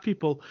against black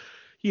people.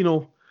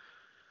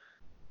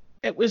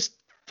 It's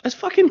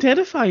fucking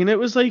terrifying. It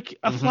was like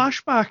a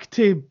flashback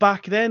to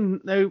back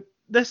then. Now,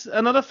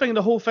 another thing,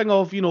 the whole thing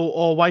of,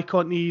 why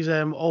can't these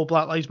all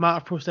Black Lives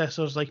Matter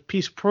protesters like have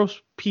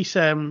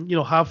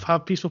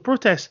peaceful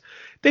protests?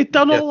 They've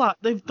done all that.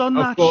 They've done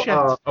that shit.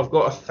 I've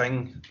got a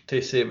thing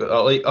to say about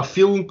that. Like, I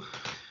feel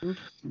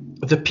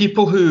the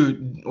people who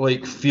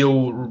like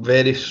feel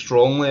very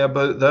strongly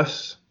about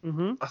this,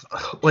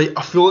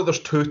 I feel like there's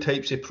two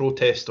types of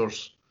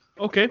protesters.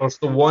 Okay. There's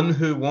the one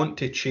who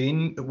want it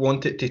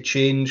to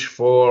change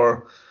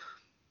for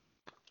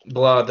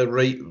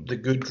the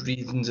good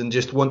reasons and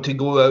just want to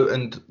go out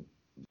and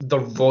their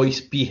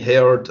voice be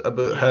heard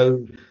about how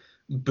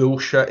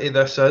bullshitty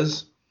this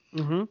is.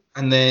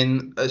 And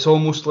then it's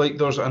almost like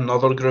there's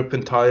another group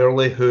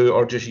entirely who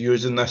are just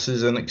using this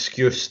as an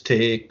excuse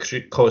to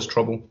cause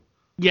trouble.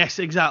 Yes,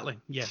 exactly.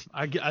 Yeah,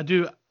 I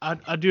do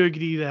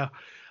agree there.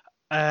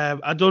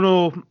 I don't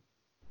know.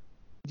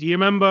 Do you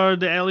remember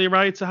the LA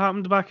riots that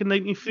happened back in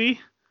 '93?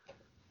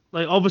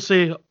 Like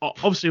obviously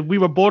we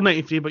were born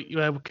 '93, but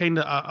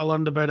I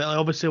learned about it. Like,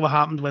 obviously, what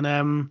happened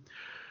when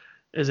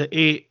is it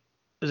eight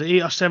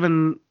or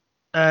seven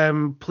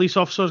police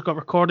officers got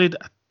recorded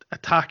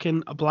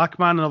attacking a black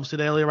man, and obviously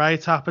the LA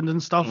riots happened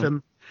and stuff.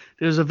 And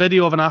there's a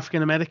video of an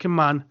African American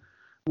man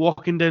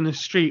walking down the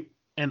street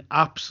in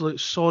absolute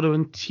sorrow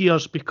and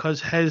tears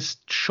because his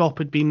shop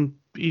had been,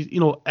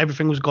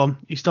 everything was gone.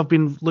 His stuff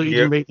been looted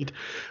and raided.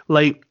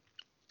 Like,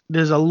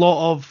 there's a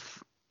lot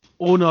of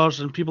owners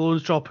and people who own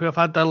the shop who have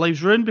had their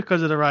lives ruined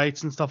because of the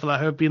riots and stuff like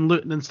that, who have been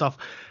looting and stuff.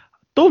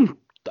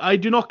 I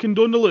do not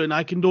condone the looting.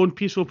 I condone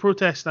peaceful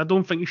protest. I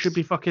don't think you should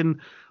be fucking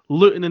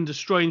looting and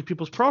destroying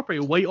people's property,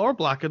 white or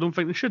black. I don't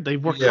think they should.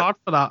 They've worked hard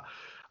for that.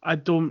 I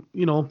don't,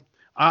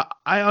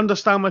 I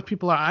understand why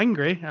people are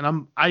angry,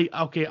 and I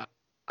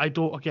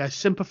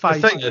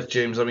sympathize. The thing is,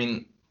 James, I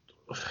mean,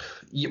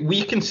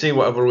 we can say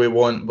whatever we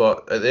want,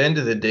 but at the end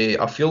of the day,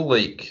 I feel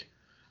like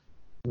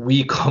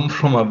we come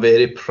from a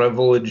very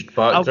privileged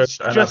background.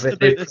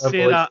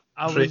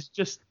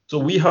 So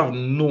we have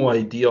no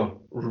idea,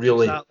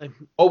 really. Exactly.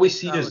 All we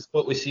see is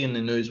what we see in the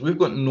news. We've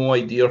got no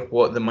idea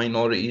what the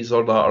minorities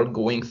are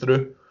going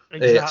through,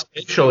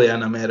 especially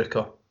in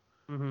America.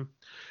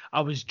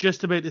 I was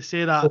just about to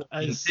say that.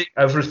 Take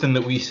everything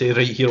that we say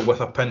right here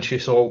with a pinch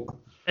of salt.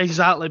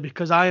 Exactly,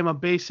 because I am a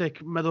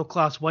basic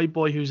middle-class white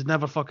boy who's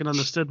never fucking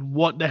understood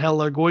what the hell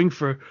they're going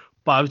through.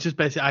 But I was just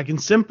basically, I can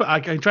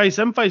try to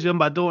sympathize with them,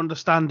 but I don't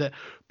understand it.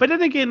 But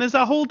then again, there's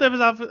that whole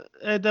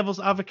devil's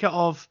advocate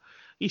of,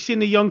 you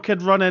seen a young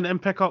kid run in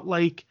and pick up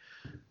like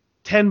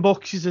 10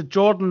 boxes of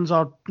Jordans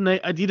or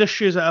Adidas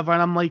shoes or whatever,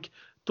 and I'm like,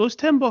 those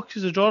 10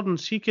 boxes of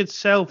Jordans he could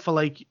sell for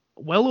like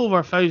well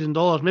over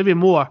 $1,000, maybe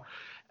more,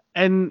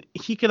 and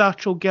he could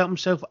actually get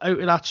himself out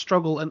of that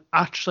struggle and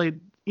actually,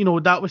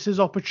 that was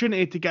his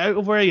opportunity to get out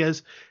of where he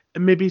is.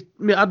 And maybe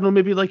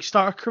like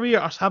start a career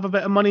or have a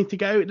bit of money to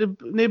get out of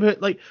the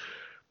neighborhood. Like,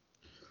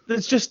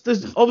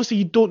 there's obviously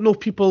you don't know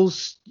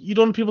people's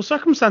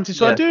circumstances.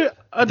 So I do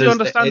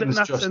understand it in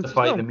that sense as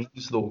well. The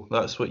means, though.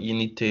 That's what you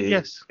need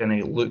to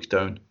kind of look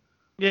down.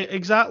 Yeah,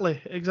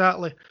 exactly.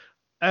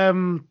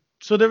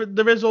 So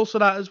there is also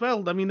that as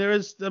well.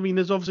 There's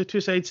obviously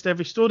two sides to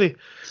every story.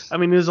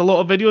 There's a lot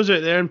of videos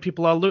out there and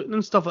people are looting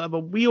and stuff like that,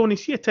 but we only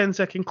see a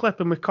 10-second clip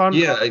and we can't.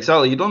 Yeah,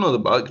 exactly. You don't know the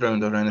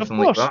background or anything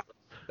like that.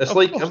 It's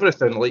like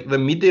everything. Like, the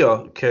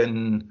media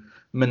can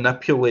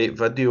manipulate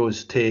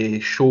videos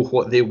to show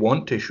what they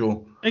want to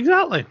show.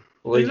 Exactly.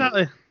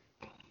 It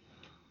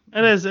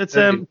is. It's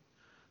the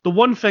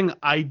one thing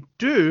I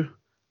do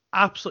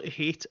absolutely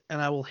hate,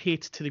 and I will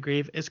hate to the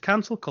grave, is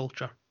cancel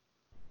culture.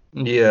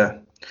 Yeah.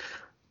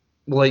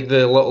 Like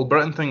the Little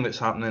Britain thing that's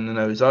happening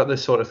now. Is that the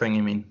sort of thing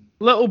you mean?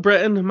 Little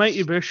Britain,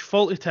 Mighty Bush,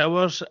 Faulty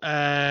Towers.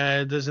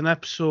 There's an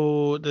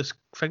episode. There's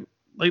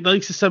like the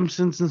likes of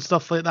Simpsons and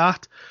stuff like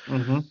that.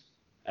 Mm-hmm.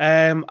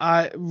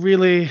 I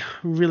really,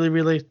 really,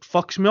 really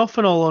fucks me off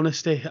in all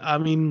honesty. I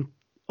mean,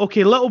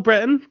 okay, Little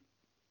Britain,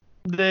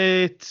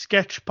 the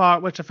sketch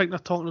part which I think they're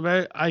talking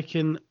about, I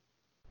think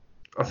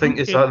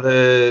is that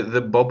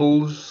the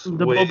bubbles?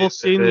 The bubble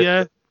scene,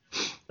 yeah.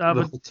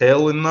 The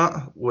hotel in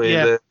that,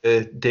 where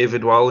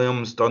David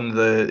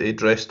Walliams he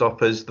dressed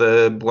up as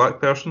the black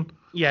person.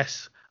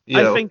 Yes.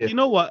 Yeah, I think, you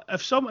know what,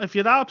 if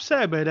you're that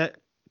upset about it,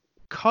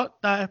 cut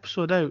that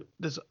episode out.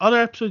 There's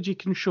other episodes you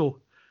can show.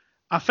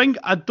 I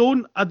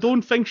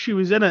don't think she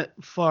was in it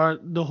for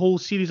the whole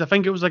series. I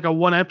think it was like a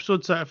one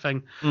episode sort of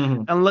thing.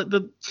 Mm-hmm. And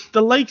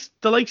the likes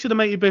of the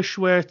Mighty Bush,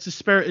 where it's the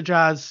spirit of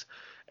jazz,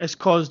 has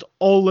caused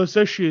all those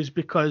issues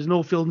because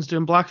Noel Fielding's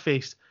doing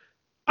blackface.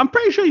 I'm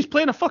pretty sure he's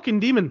playing a fucking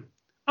demon.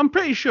 I'm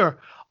pretty sure.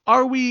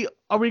 Are we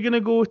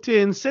gonna go to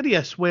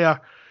Insidious, where,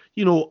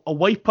 you know, a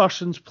white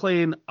person's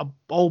playing a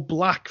all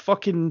black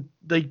fucking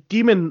like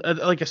demon,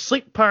 like a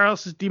sleep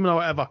paralysis demon or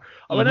whatever?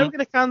 Are we now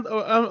gonna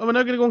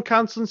go and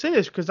cancel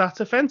Insidious because that's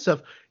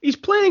offensive? He's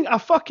playing a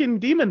fucking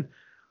demon.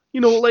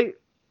 You know, like,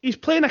 he's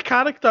playing a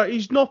character.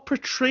 He's not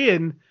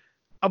portraying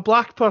a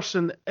black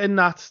person in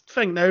that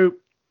thing. Now,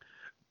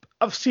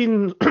 I've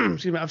seen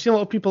a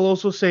lot of people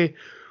also say,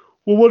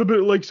 well, what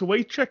about like the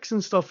white chicks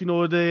and stuff? You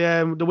know,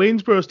 the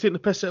Waynesboros taking the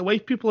piss at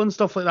white people and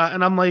stuff like that.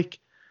 And I'm like,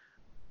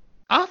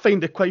 I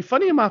find it quite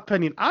funny in my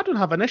opinion. I don't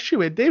have an issue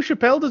with it. Dave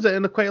Chappelle does it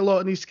in quite a lot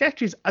of these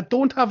sketches. I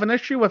don't have an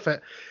issue with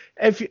it.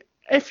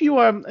 If you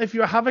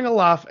are having a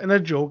laugh and a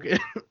joke,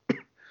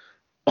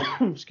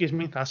 excuse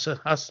me, that's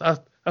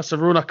a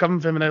Rona coming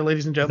from me now,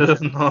 ladies and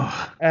gentlemen.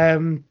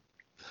 Thank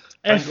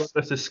God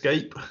this is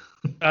Skype.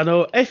 I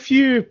know. If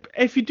you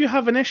do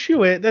have an issue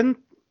with it, then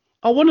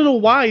I want to know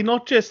why,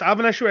 not just I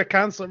have an issue with it,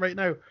 cancel it right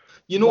now.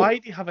 You know, why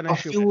do you have an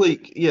issue? I feel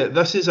like,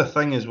 this is a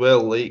thing as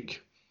well.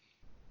 Like,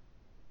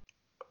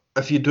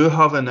 if you do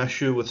have an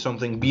issue with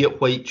something, be it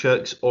white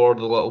chicks or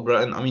the Little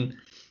Britain, I mean,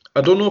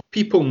 I don't know if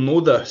people know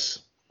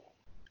this,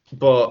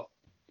 but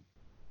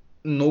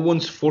no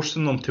one's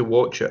forcing them to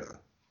watch it.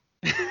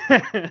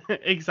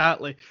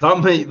 Exactly. That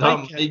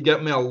might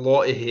get me a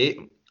lot of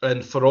hate,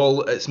 and for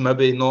all it's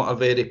maybe not a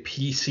very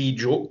PC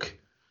joke,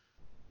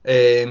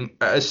 it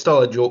is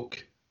still a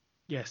joke.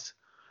 Yes,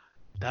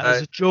 that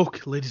is a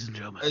joke, ladies and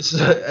gentlemen. It's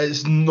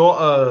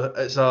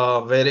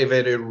a very,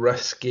 very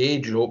risque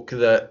joke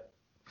that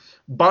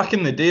back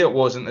in the day it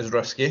wasn't as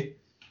risky.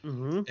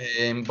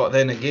 Mm-hmm. But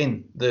then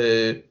again,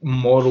 the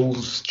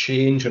morals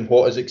change and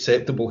what is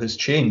acceptable has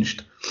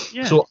changed.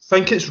 Yeah. So I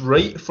think it's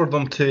right for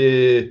them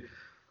to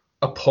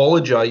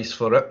apologise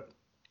for it,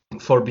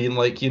 for being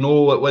like, you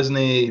know,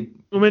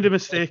 we made a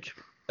mistake.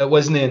 It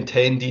wasn't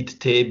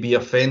intended to be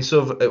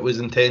offensive. It was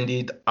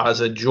intended as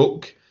a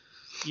joke.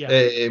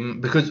 Yeah.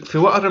 Because for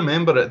what I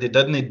remember, they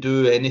didn't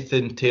do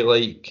anything to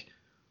like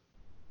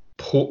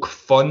poke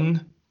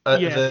fun at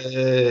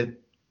the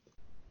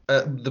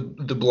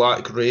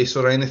black race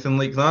or anything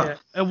like that.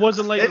 Yeah. It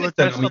wasn't like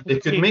they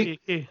could make.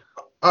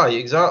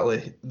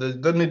 Exactly. They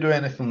didn't do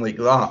anything like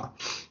that.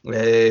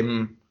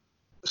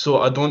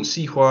 So I don't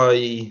see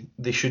why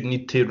they should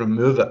need to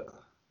remove it.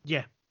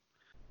 Yeah,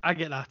 I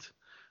get that.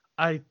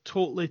 I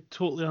totally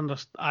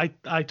understand.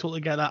 I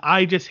totally get that.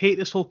 I just hate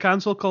this whole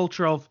cancel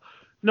culture of,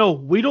 no,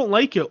 we don't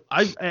like it.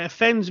 It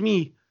offends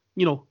me.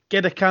 You know,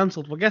 get it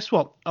cancelled. Well, guess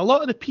what? A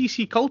lot of the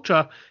PC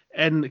culture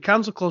and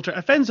cancel culture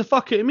offends the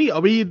fuck out of me.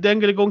 Are we then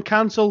going to go and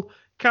cancel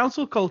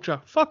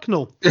culture? Fuck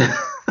no.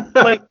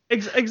 Like,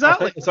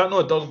 exactly. Is that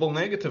not a double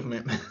negative,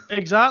 mate?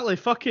 Exactly.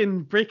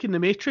 Fucking breaking the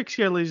matrix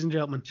here, ladies and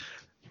gentlemen.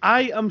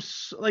 I am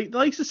like the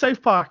likes of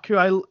South Park,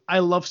 who I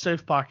love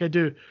South Park. I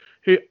do.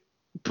 Who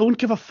don't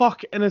give a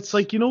fuck, and it's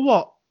like, you know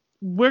what?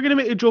 We're going to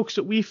make the jokes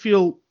that we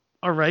feel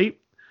are right.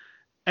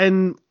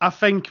 And I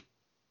think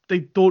they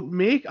don't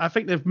make. I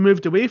think they've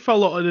moved away from a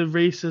lot of the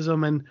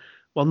racism and,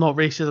 well, not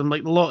racism,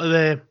 like a lot of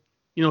the,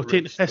 you know,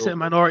 taking the piss at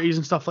minorities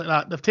and stuff like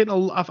that. They've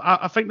taken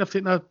I think they've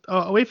taken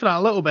away from that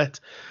a little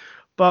bit.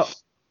 But,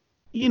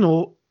 you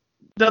know,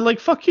 they're like,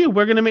 fuck you,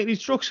 we're going to make these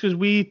jokes because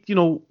we, you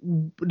know,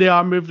 they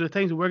are moving at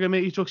times, and we're going to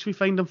make these jokes, we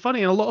find them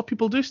funny. And a lot of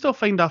people do still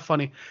find that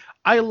funny.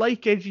 I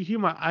like edgy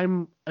humour.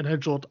 I'm an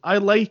edgelord. I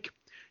like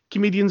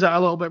comedians that are a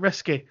little bit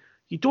risky.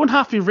 You don't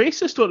have to be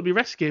racist to be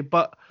risky,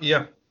 but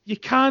you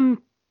can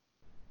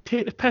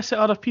take the piss at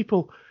other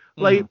people.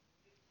 Like,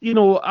 you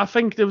know, I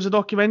think there was a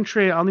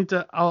documentary.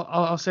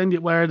 I'll send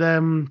it where they're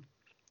in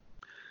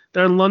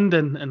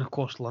London, and of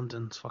course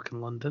London's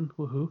fucking London.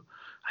 Woohoo!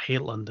 I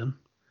hate London.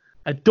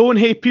 I don't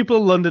hate people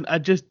in London. I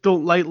just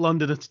don't like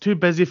London. It's too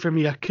busy for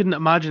me. I couldn't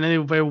imagine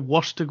anywhere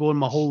worse to go in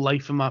my whole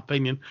life, in my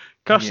opinion.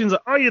 Kirsten's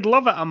like, oh, you'd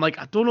love it. I'm like,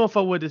 I don't know if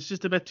I would. It's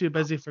just a bit too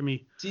busy for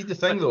me. See, the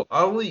thing though,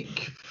 I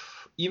like,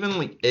 even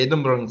like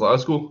Edinburgh and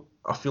Glasgow,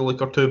 I feel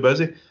like are too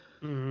busy.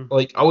 Mm-hmm.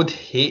 Like, I would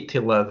hate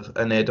to live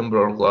in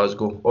Edinburgh or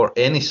Glasgow, or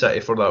any city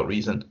for that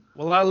reason.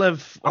 Well, I'm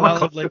a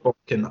country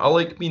bumpkin. I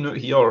like being out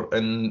here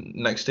and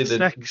next to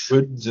the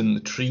woods and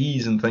the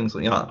trees and things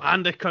like that.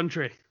 And the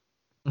country.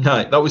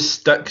 Aye, that was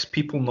sticks,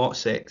 people, not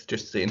sex.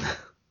 Just saying.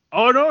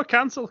 Oh no,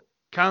 cancel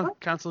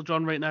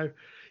John right now.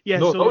 Yeah,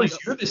 No, so that like, was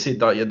you that said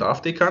that. You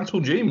daft.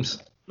 Cancel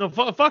James. no,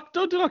 fuck,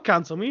 do not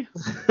cancel me.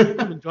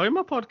 I'm enjoying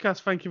my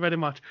podcast, thank you very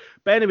much.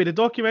 But anyway, the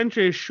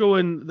documentary is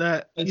showing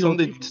that, And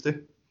somebody needs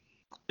to.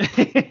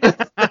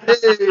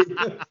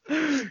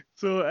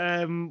 So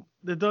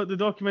the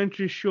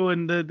documentary is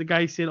showing the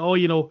guy saying,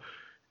 oh,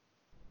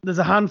 there's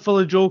a handful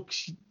of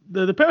jokes.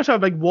 The parents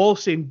have a big wall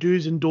saying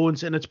do's and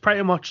don'ts, and it's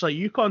pretty much like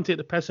you can't take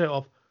the piss out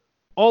of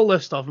all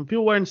this stuff. And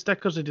people wearing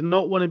stickers, they do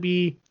not want to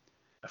be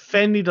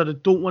offended or they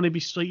don't want to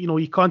be,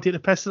 you can't take the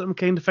piss at them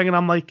kind of thing. And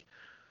I'm like,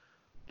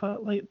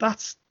 but like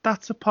that's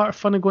a part of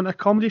fun of going to a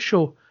comedy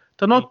show.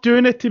 They're not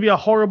doing it to be a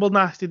horrible,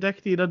 nasty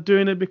dick to you. They're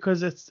doing it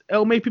because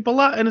it'll make people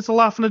laugh and it's a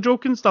laugh and a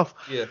joke and stuff.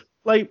 Yeah.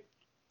 Like,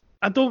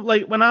 I don't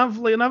like when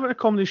I've been at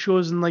comedy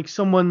shows and like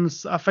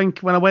someone's. I think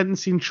when I went and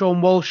seen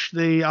Sean Walsh,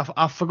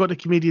 I forgot the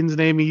comedian's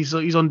name. He's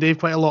on Dave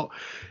quite a lot.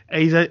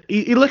 He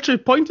literally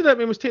pointed at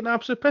me and was taking an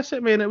absolute piss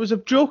at me, and it was a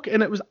joke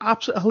and it was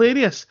absolutely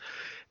hilarious.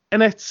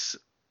 And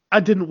I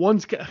didn't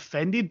once get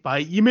offended by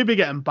it. You maybe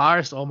get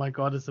embarrassed. Oh my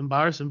god, it's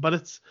embarrassing, but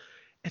it's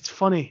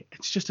funny.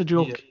 It's just a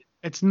joke. Yeah.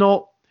 It's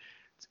not.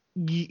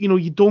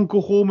 You don't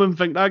go home and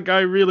think that guy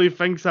really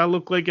thinks I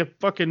look like a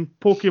fucking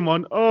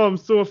Pokemon. Oh, I'm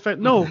so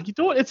offended. No, you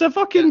don't. It's a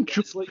fucking joke.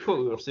 It's like what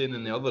we were saying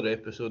in the other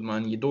episode,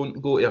 man. You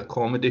don't go to a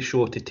comedy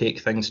show to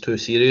take things too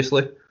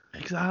seriously.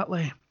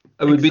 Exactly.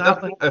 It would be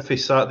different if he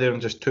sat there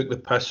and just took the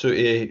piss out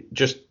of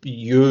just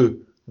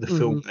you the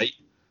full night.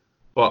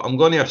 But I'm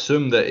going to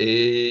assume that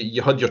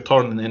you had your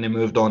turn and then he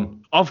moved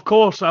on. Of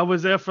course, I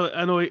was there for.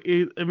 I know.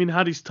 He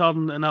had his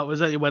turn and that was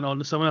it. He went on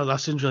to someone else.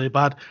 That seems really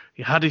bad.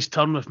 He had his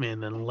turn with me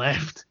and then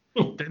left.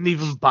 Didn't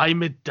even buy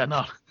me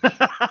dinner.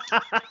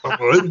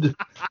 Rude.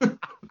 Don't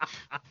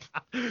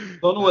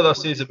know what that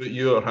says about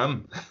you or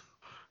him.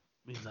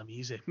 Means I'm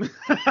easy.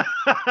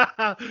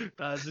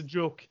 That's a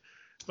joke.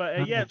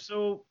 But yeah,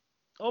 so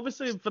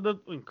obviously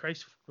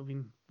Christ, I've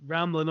been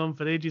rambling on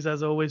for ages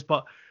as always.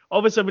 But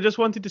obviously, we just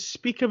wanted to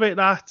speak about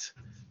that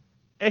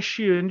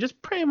issue and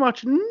just pretty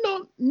much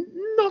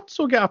not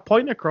so get a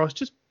point across.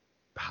 Just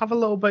have a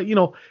little bit.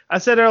 I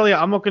said earlier,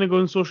 I'm not going to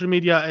go on social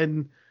media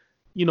and.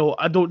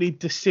 I don't need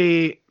to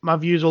say my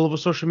views all over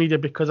social media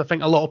because I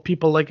think a lot of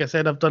people, like I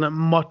said, have done it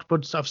much,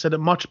 but I've said it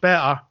much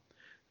better,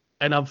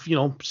 and I've,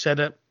 said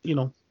it,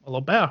 a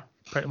lot better,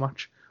 pretty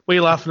much. What are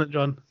you laughing at,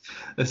 John?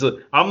 It's like,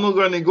 I'm not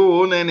going to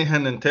go on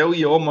anything and tell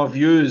you all my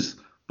views,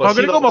 but I'm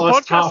see going to that go my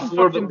last podcast half and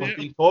hour that fucking we've do it.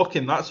 been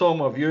talking, that's all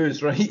my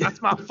views, right? That's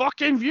my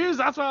fucking views.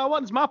 That's what I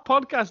want. It's my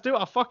podcast. Do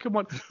what I fucking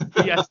want.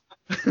 But yes.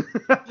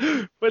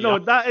 But no,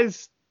 that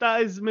is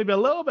maybe a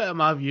little bit of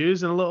my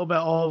views and a little bit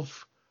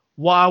of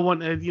what I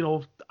wanted,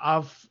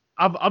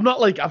 I'm not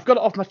like I've got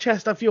it off my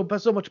chest. I feel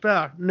so much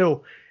better.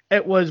 No,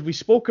 it was we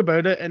spoke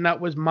about it, and that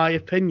was my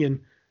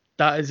opinion.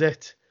 That is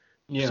it.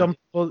 Yeah. Some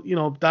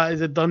people, that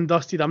is it done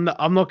dusted. I'm not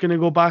going to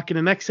go back in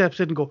the next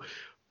episode and go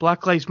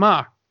Black Lives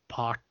Matter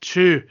Part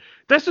 2.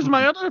 This is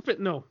my other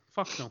opinion. No,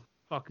 fuck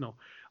no.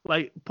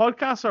 Like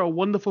podcasts are a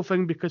wonderful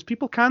thing because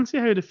people can say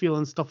how they feel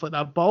and stuff like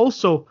that. But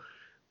also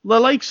the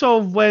likes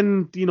of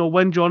when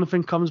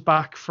Jonathan comes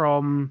back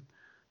from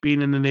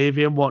being in the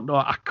Navy and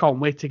whatnot, I can't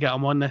wait to get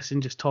him on this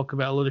and just talk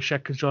about a load of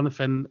shit because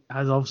Jonathan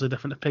has obviously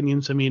different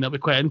opinions to me and it'll be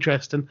quite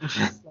interesting.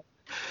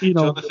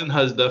 Jonathan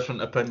has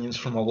different opinions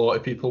from a lot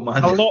of people,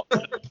 man. A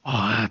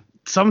lot.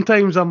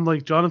 Sometimes I'm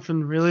like,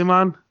 Jonathan, really,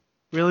 man?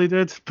 Really,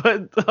 dude?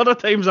 But other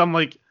times I'm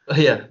like...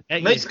 Yeah,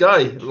 nice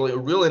guy. Like, a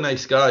really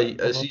nice guy.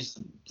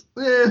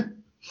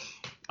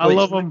 I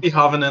love him. He's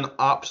having an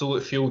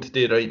absolute field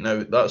day right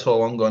now. That's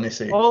all I'm going to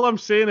say. All I'm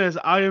saying is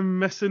I am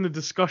missing the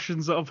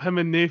discussions of him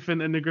and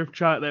Nathan in the group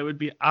chat. That would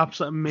be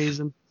absolutely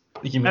amazing.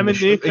 You mean the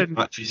shouting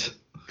matches?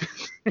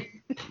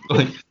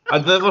 Like,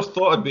 I'd never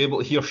thought I'd be able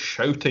to hear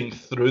shouting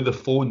through the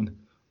phone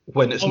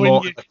when it's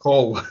not a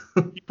call.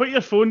 You put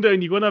your phone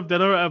down, you go and have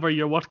dinner or whatever,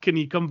 you're working,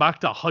 you come back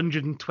to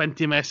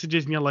 120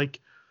 messages and you're like...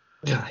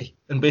 Yeah,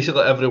 and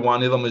basically every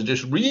one of them is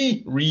just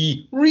re.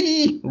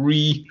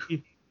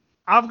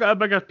 I've got a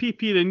bigger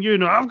PP than you.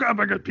 No, I've got a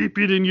bigger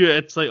PP than you.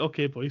 It's like,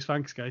 okay, boys,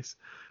 thanks, guys.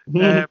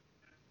 But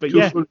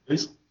yeah.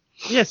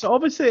 Yeah, so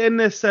obviously in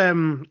this,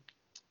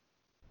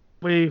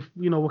 we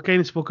kind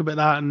of spoke about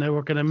that, and now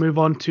we're going to move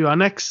on to our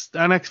next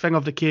thing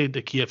of the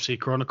KFC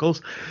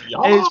Chronicles.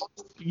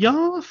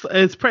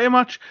 It's pretty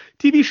much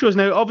TV shows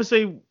now.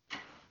 Obviously,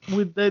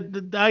 with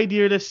the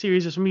idea of this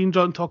series is me and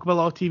John talk about a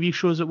lot of TV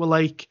shows that we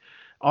like,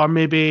 or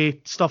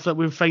maybe stuff that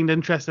we find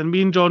interesting.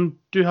 Me and John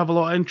do have a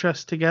lot of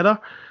interest together.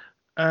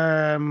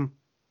 Sorry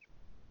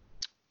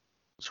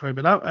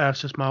about that.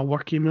 It's just my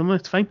work email.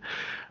 It's fine.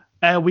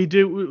 We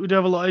do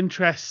have a lot of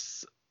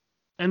interests,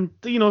 and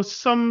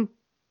some,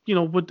 we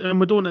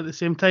don't at the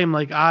same time.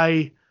 Like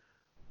I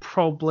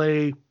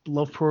probably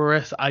love pro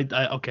wrestling. I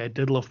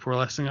did love pro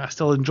wrestling. I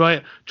still enjoy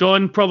it.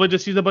 John probably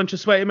just sees a bunch of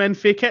sweaty men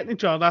fake hitting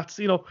each other. That's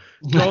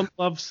John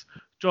loves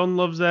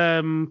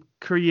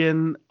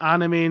Korean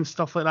anime and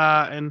stuff like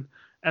that, and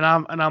And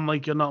I'm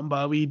like, you're nothing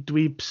but a wee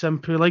dweeb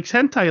simp who likes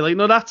hentai. Like,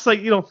 no, that's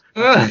like,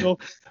 Ah,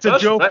 it's a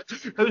joke.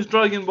 how's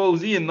Dragon Ball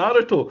Z and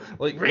Naruto?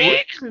 Like,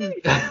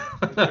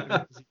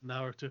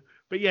 Naruto.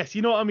 But yes,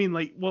 you know what I mean.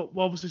 Like, what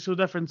obviously so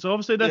different. So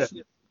obviously yeah.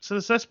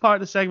 this part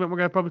of the segment we're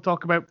gonna probably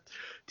talk about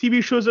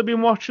TV shows I've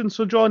been watching.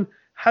 So John,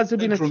 has there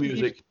been a Intro TV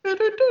music.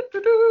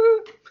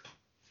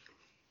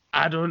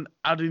 I don't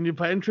need to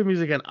put intro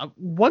music in.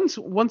 Once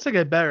I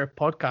get better at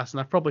podcasting,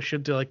 I probably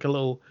should do like a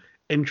little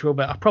intro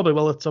bit. I probably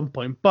will at some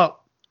point. But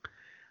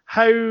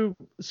John,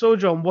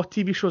 what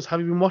TV shows have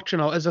you been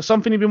watching? Or is there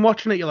something you've been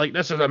watching that you're like,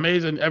 this is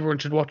amazing, everyone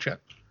should watch it?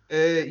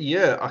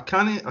 Yeah, I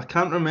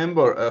can't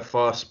remember if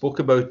I spoke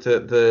about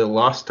it the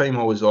last time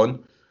I was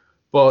on,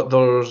 but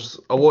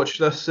I watched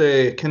this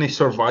kind of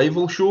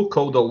survival show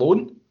called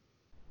Alone.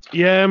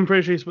 Yeah, I'm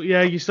pretty sure.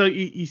 Yeah, you still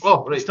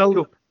Oh, right, still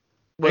cool.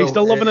 are you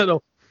still loving it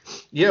though?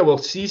 Yeah, well,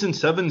 season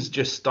 7's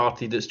just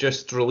started. It's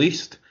just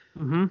released.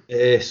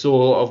 Mm-hmm.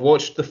 So I've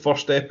watched the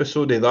first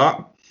episode of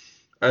that,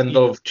 and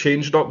they've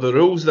changed up the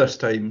rules this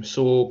time.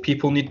 So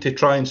people need to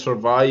try and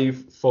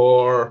survive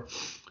for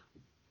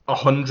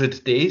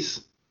 100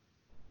 days.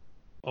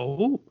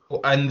 Oh.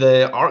 In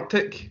the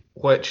Arctic,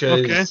 which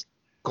is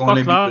going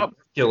to be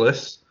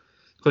ridiculous.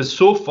 Because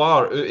so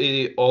far, out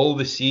of all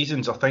the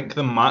seasons, I think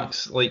the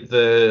max, like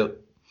the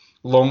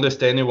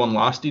longest anyone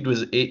lasted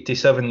was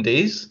 87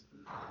 days.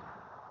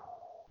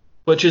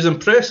 Which is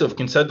impressive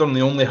considering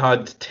they only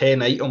had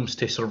 10 items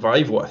to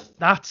survive with.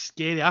 That's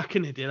scary. I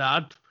couldn't do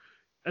that.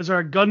 Is there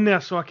a gun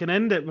there so I can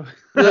end it?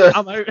 Yeah.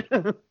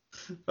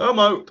 I'm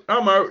out.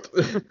 I'm out.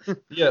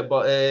 Yeah,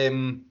 but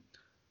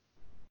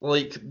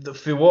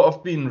for what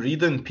I've been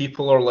reading,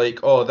 people are like,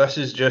 oh, this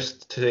is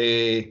just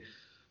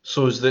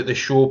so that the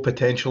show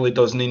potentially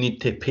doesn't need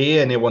to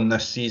pay anyone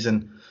this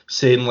season,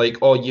 saying like,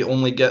 oh, you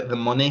only get the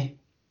money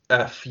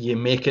if you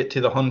make it to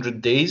the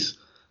 100 days,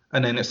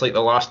 and then it's like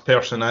the last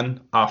person in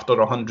after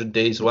 100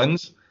 days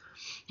wins.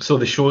 So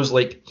the show's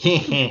like,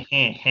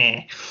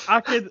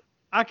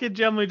 I could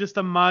generally just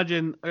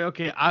imagine.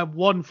 Okay,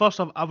 first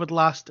off, I would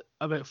last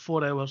about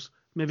 4 hours,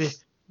 maybe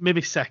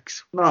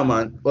 6. Nah,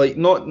 man. Like,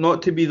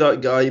 not to be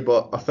that guy,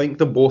 but I think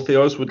the both of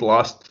us would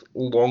last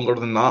longer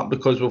than that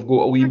because we've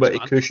got a wee bit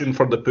of cushion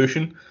for the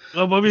pushing.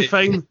 Well, we'll be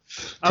fine.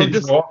 To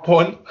drop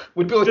on.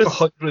 We'd be like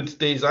 100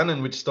 days in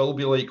and we'd still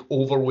be like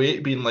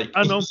overweight, being like,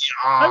 I know. Yes.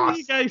 How are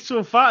you guys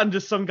so fat? And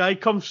just some guy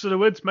comes to the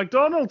woods,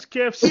 McDonald's,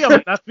 KFC. I'm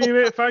like, that's me,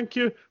 mate. Thank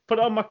you. Put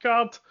it on my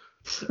card.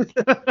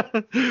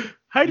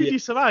 How did you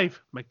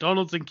survive?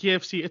 McDonald's and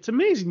KFC. It's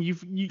amazing.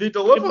 They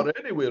deliver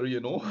anywhere,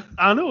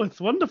 I know, it's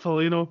wonderful,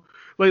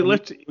 Like,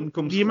 literally,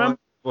 do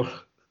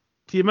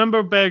you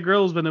remember Bear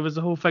Grylls when there was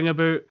the whole thing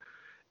about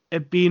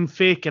it being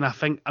fake? And I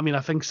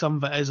think some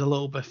of it is a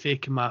little bit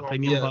fake in my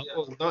opinion.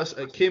 Yeah,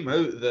 it came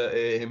out that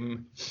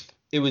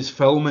it was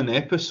filming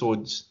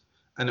episodes,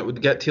 and it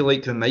would get to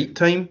like the night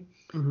time,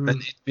 and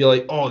it'd be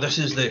like, oh, this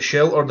is the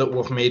shelter that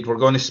we've made. We're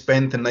going to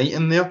spend the night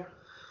in there.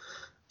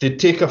 They'd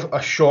take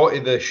a shot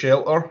of the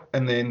shelter,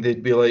 and then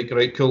they'd be like,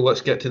 right, cool, let's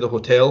get to the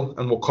hotel,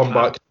 and we'll come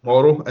back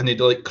tomorrow. And they'd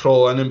like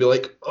crawl in and be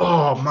like,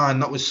 oh man,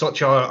 that was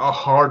such a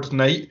hard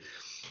night,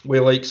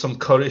 with like some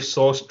curry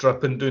sauce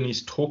dripping down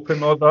his top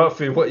and all that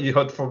for what you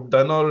had for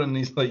dinner. And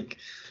he's like,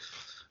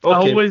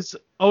 okay. I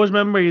always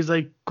remember he's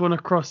like going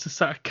across the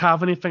sort of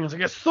cavern thing. It's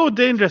like, it's so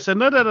dangerous,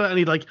 and and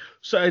he like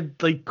sort of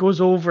like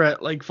goes over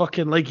it like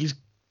fucking like he's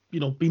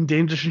being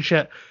dangerous and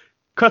shit.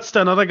 Cuts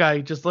to another guy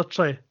just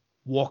literally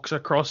walks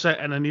across it,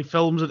 and then he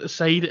films at the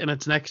side, and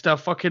it's next to a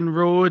fucking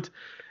road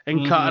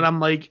and cut. And I'm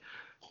like,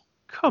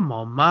 come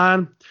on,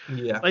 man.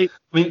 Yeah. Like,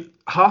 I mean,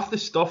 half the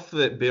stuff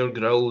that Bear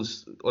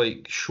Grylls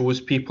like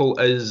shows people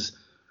is,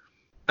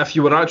 if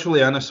you were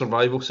actually in a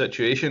survival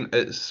situation,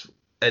 it's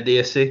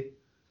idiocy.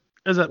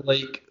 Is it?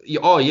 Like,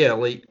 oh yeah,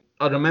 like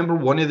I remember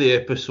one of the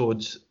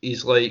episodes,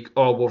 he's like,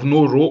 oh, we've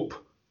no rope,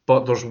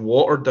 but there's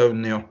water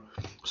down there,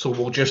 so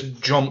we'll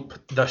just jump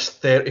this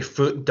 30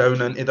 foot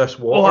down into this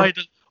water.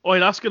 Oh,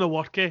 that's gonna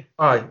work, eh?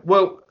 Aye.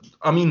 Well,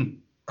 I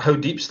mean, how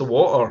deep's the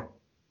water?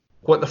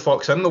 What the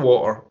fuck's in the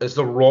water? Is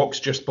there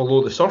rocks just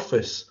below the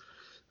surface?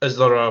 Is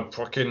there a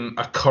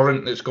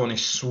current that's going to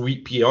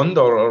sweep you under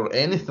or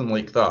anything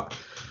like that?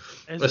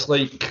 It's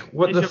like,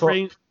 what the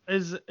fuck?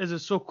 Is it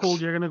so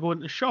cold you're gonna go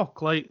into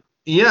shock? Like.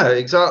 Yeah,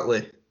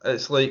 exactly.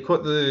 It's like,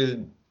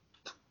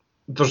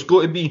 there's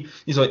got to be.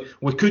 He's like,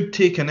 we could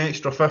take an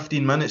extra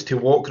 15 minutes to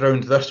walk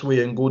around this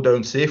way and go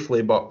down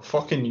safely, but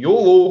fucking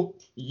YOLO,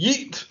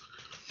 yeet.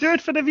 Do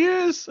it for the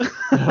views.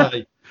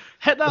 Right.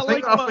 Hit that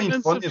like button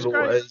and subscribe.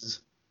 Though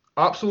is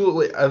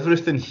absolutely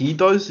everything he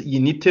does,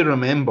 you need to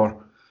remember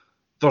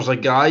there's a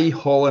guy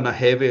hauling a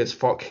heavy as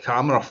fuck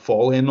camera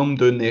following him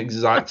doing the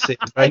exact same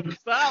thing.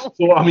 Exactly.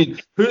 So I mean,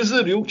 who's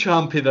the real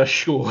champ of this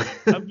show?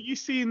 Have you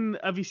seen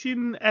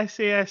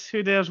SAS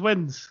Who Dares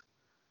Wins?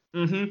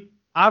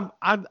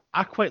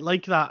 I quite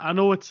like that. I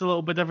know it's a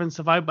little bit different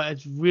to vibe, but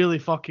it's really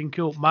fucking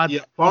cool.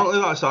 Yeah, apparently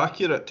that's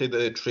accurate to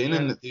the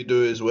training that they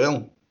do as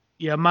well.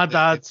 Yeah,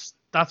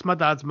 that's my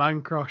dad's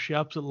man crush. He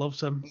absolutely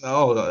loves him.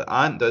 Oh,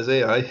 Ant does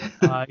he?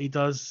 Aye. He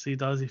does. He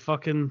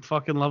fucking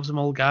loves him,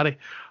 old Gary.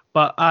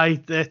 But I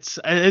think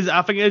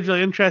it's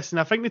really interesting.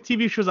 I think the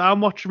TV shows that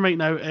I'm watching right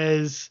now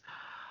is,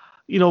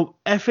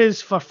 F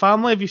is for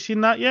Family. Have you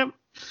seen that yet?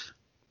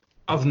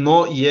 I've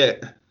not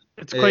yet.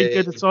 It's quite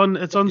good. It's on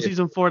Okay.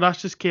 season 4.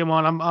 That's just came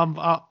on.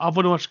 I've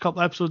only watched a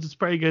couple episodes. It's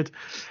pretty good.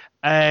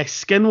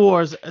 Skin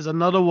Wars is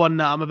another one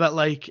that I'm a bit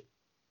like,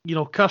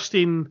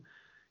 Kirsten.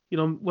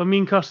 When me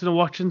and Kirsten are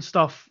watching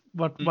stuff,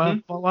 but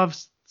we'll have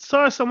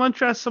sort of some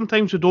interest.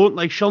 Sometimes we don't.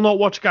 Like, she'll not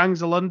watch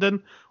Gangs of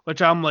London,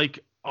 which I'm like,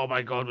 oh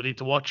my god, we need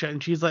to watch it.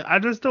 And she's like, I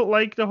just don't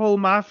like the whole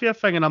mafia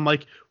thing. And I'm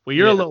like, well,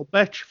 you're a little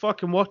bitch.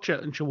 Fucking watch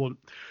it. And she won't.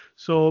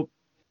 So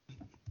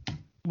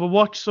we'll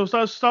watch. So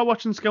start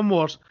watching Skin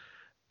Wars.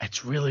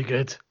 It's really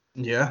good.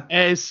 Yeah.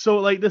 It's so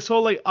like this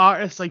whole like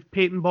artists like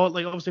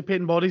obviously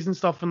painting bodies and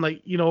stuff, and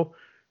like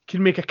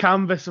can make a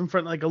canvas in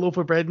front of like a loaf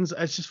of bread, and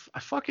it's just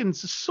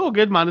it's just so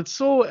good, man. It's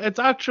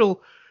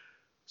actual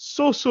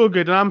so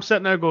good, and I'm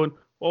sitting there going,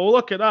 oh,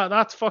 look at that,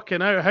 that's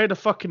fucking out. How the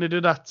fuck can they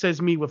do that?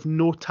 Says me with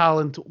no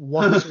talent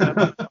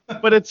whatsoever.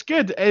 But it's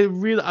good. I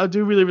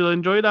do really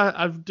enjoy that.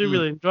 I do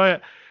really enjoy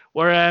it.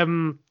 Where I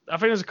think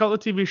there's a couple of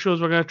TV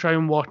shows we're gonna try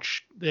and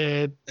watch.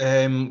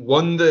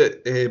 One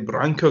that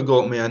Branca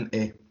got me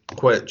into,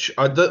 which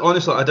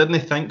honestly I didn't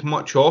think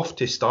much of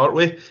to start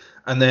with,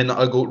 and then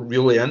I got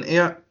really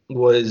into it,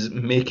 was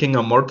Making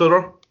a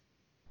Murderer.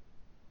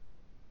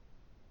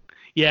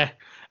 Yeah,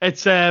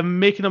 it's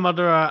Making a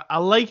Murderer. I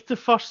liked the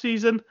first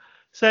season.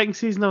 Second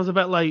season, I was a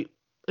bit like,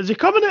 is he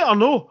coming out or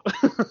no?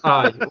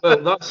 Aye,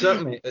 well, that's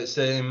it, mate. It's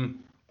we're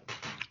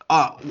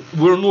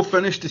not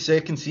finished the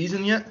second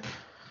season yet.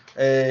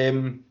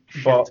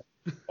 But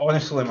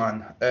honestly,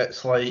 man,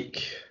 it's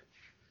like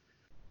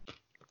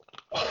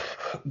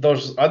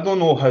I don't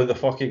know how the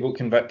fuck he got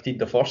convicted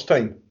the first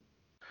time.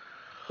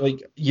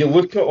 Like, you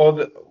look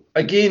at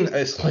again,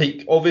 it's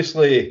like,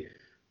 obviously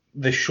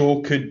the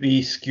show could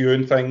be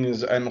skewing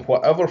things in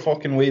whatever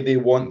fucking way they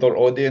want their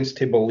audience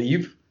to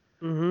believe.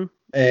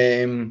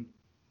 Mm-hmm.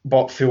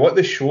 But for what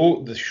the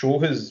show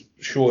has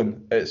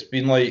shown, it's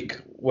been like,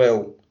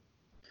 well,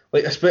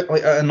 like it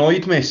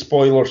annoyed me.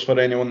 Spoilers for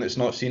anyone that's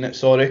not seen it,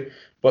 sorry.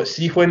 But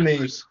see when they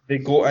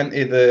go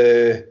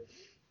into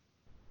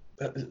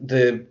how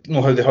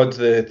they had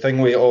the thing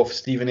way of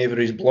Stephen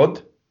Avery's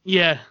blood.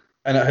 Yeah.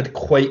 And it had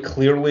quite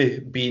clearly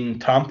been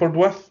tampered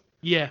with.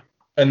 Yeah.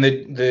 And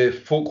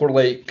the folk were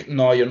like,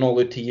 no, you're not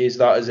allowed to use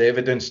that as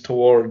evidence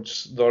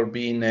towards there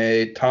being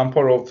a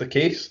tamper of the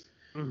case.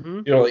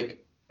 Mm-hmm. You're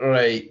like,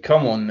 right,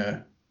 come on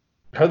now.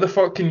 How the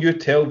fuck can you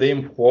tell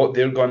them what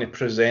they're going to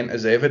present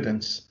as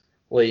evidence?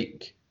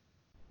 Like,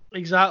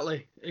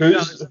 exactly.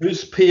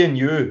 Who's paying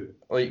you?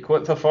 Like,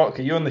 what the fuck?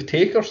 Are you on the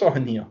take or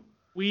something here?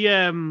 We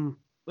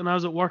when I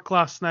was at work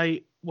last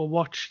night, we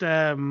watched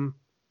on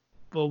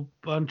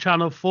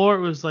Channel 4.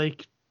 It was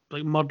like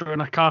murder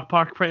in a car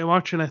park, pretty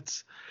much, and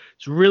it's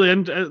really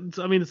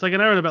it's like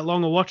an hour and a bit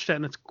long. I watched it,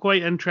 and it's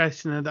quite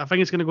interesting. And I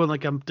think it's going to go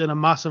in a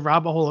massive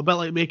rabbit hole, a bit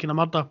like Making a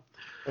Murder.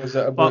 Is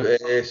it about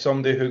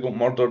somebody who got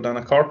murdered in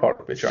a car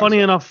park? Funny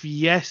enough,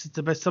 yes, it's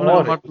about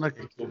somebody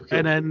okay.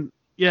 And then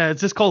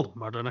it's just called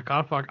Murder in a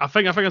Car Park. I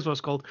think that's what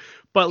it's called.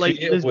 But like,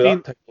 there's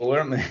been, that title,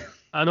 aren't they?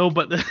 I know,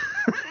 but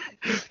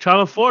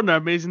Channel 4 and their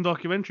amazing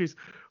documentaries.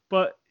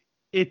 But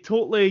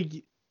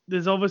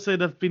there's obviously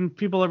there've been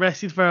people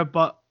arrested for it,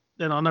 but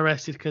they're not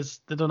unarrested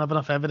because they don't have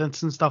enough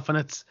evidence and stuff. And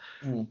it's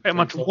pretty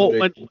much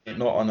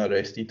not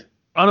unarrested.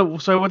 I don't.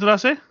 Sorry, what did I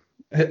say?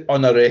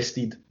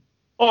 Unarrested.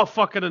 Oh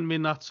fuck! I didn't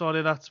mean that.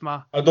 Sorry, that's my.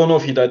 I don't know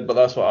if you did, but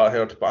that's what I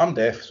heard. But I'm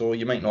deaf, so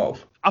you might not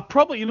have. I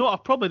probably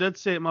did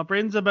say it. My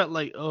brain's a bit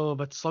like, a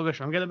bit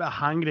sluggish. I'm getting a bit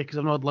hangry because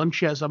I've not had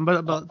lunch yet, so I'm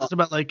just a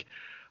bit like,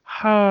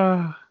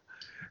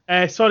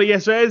 sorry,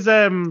 yes,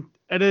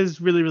 it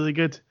is really, really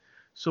good.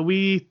 So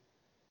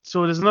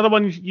there's another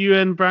one you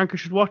and Branca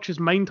should watch is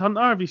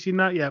Mindhunter. Have you seen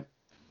that yet?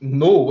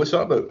 No, what's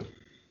that about?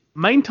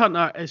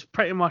 Mindhunter is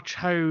pretty much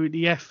how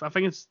I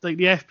think it's like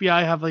the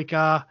FBI have like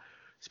a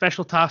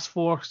special task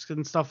force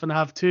and stuff, and they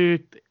have 2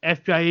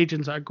 FBI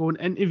agents that are going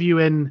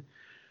interviewing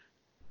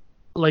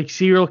like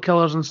serial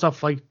killers and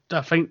stuff. Like,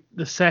 I think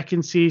the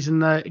second season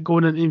they're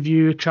going to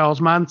interview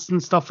Charles Manson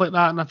and stuff like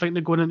that, and I think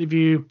they're going to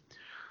interview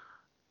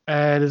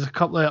there's a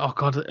couple of, oh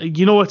god,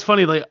 it's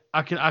funny, like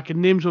I can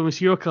name some of the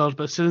serial killers,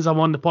 but as soon as I'm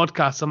on the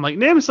podcast I'm like,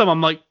 name some,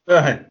 I'm like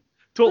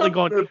totally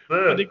gone.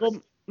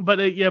 But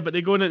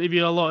they go and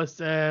interview a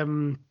lot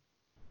of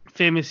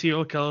famous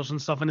serial killers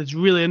and stuff, and it's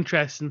really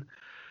interesting.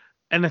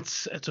 And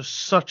it's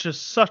such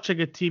a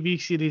good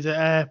TV series.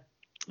 I'm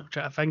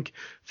trying to think.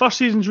 First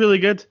season's really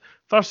good.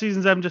 First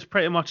season's them just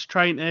pretty much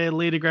trying to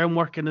lay the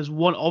groundwork, and there's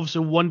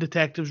one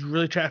detective's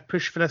really trying to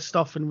push for this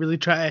stuff and really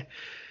try to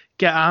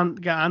get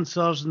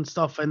answers and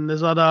stuff. And there's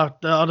the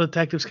other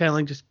detectives kind of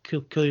like just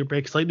kill your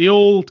brakes, like the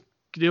old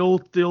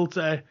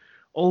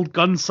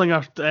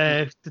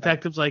gunslinger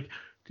detectives, like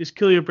just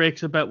kill your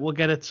brakes a bit, we'll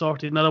get it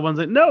sorted. Another one's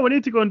like, no, we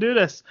need to go and do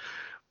this.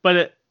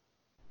 But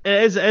it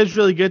is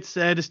really good.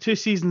 There's 2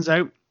 seasons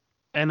out,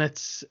 and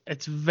it's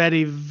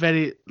very,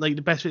 very, like,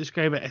 the best way to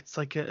describe it, it's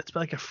like a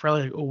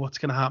thriller. Like, oh, what's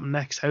gonna happen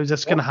next? How's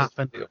this gonna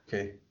happen?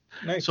 Okay.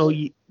 Nice. So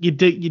you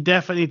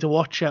definitely need to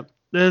watch it.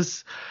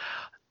 There's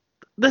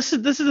this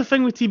is the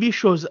thing with TV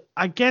shows.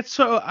 I get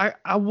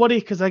I worry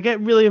because I get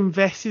really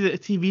invested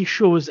at TV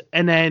shows,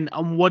 and then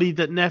I'm worried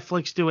that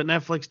Netflix do what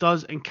Netflix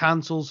does and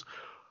cancels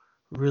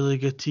really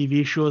good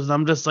TV shows, and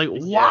I'm just like,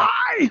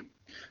 why?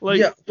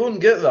 Like, I don't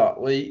get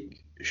that. Like,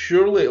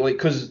 surely, like,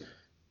 because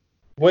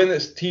when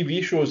it's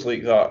TV shows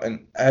like that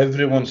and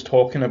everyone's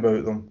talking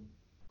about them,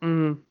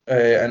 and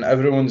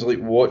everyone's like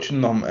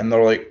watching them, and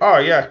they're like, oh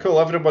yeah, cool,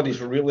 everybody's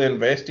really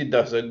invested.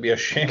 This, it'd be a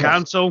shame if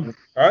cancelled.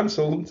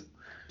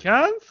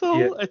 Yeah.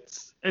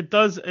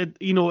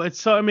 It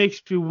sort of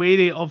makes me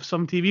wary of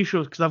some TV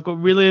shows because I've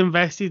got really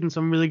invested in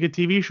some really good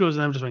TV shows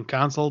and I've just been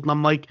cancelled, and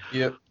I'm like,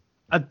 Yep.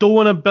 I don't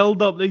want to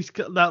build up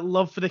that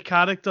love for the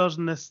characters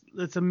and this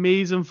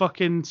amazing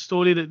fucking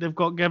story that they've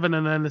got given,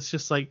 and then it's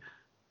just like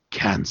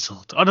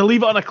cancelled, or they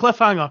leave it on a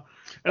cliffhanger.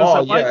 And Oh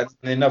it's like, yeah, and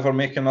they never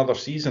make another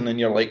season, and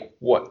you're like,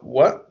 what,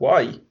 why,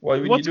 would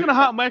what's you do gonna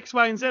happen with X,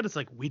 Y, and Z? It's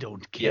like, we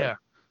don't care. Yeah.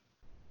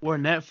 We're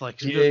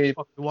Netflix. We do what the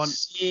fuck we want.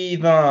 See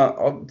that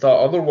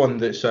other one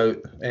that's out?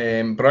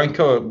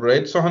 Branka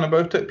read something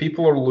about it.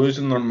 People are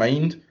losing their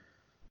mind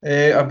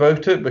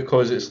about it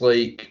because it's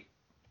like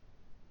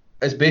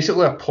it's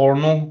basically a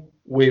porno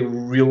with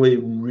really,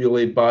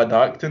 really bad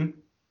acting.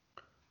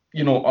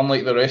 You know,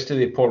 unlike the rest of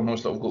the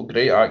pornos that have got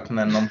great acting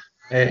in them.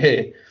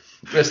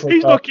 It's like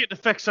He's not getting to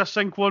fix our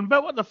sync one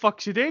bit. What the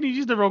fuck's he doing? He's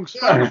using the wrong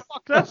spell.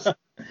 Fuck this.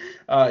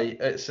 Aye,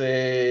 it's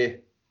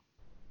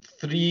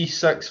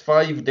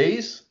 365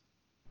 days.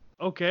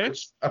 Okay.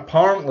 Which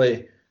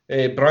apparently,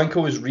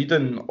 Branko was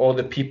reading all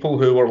the people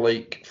who were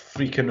like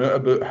freaking out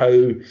about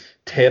how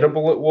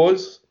terrible it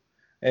was.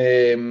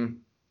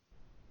 And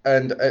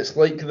it's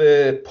like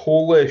the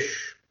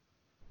Polish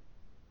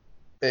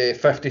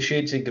 50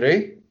 Shades of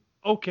Grey.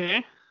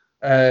 Okay.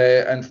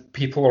 And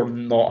people are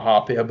not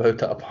happy about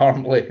it,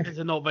 apparently. Is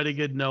it not very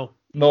good? No.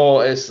 No,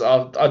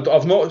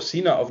 I've not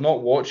seen it. I've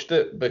not watched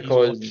it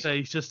because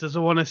he just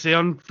doesn't want to say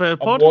on for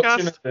the I'm podcast.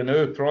 watching it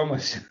now,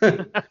 promise.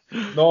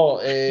 No,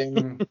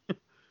 it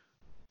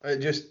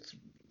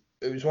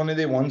was one of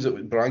the ones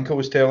that Branka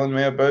was telling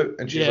me about,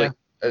 and she's like,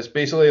 it's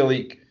basically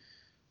like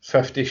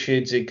 50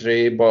 Shades of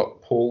Grey,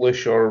 but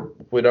Polish or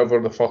wherever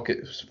the fuck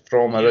it's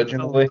from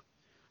originally,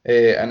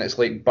 and it's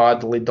like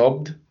badly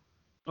dubbed.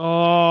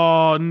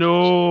 Oh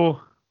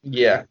no!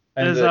 Yeah,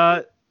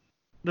 and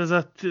there's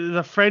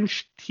a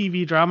French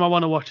TV drama I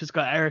want to watch. It's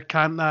got Eric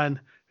Cantona,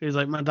 who's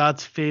like my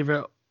dad's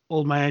favorite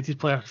old Man 80s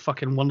player,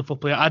 fucking wonderful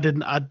player. I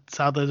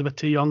sadly was a bit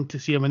too young to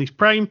see him in his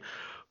prime,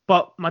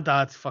 but my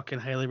dad fucking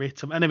highly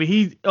rates him. Anyway,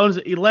 he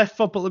left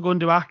football to go and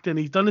do acting.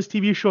 He's done his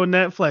TV show on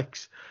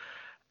Netflix,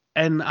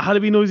 and I had to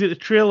be nosy at the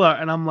trailer,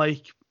 and I'm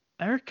like,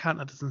 Eric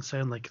Cantona doesn't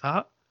sound like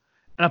that.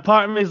 And a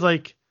part of me is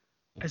like,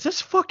 is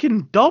this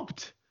fucking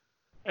dubbed?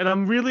 And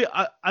I'm really,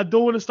 I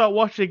don't want to start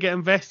watching it, get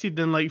invested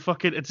in like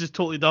fucking, it's just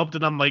totally dubbed,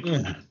 and I'm like,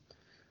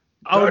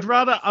 I'd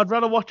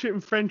rather watch it in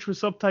French with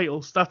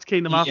subtitles. That's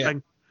kind of my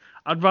thing.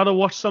 I'd rather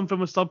watch something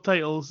with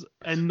subtitles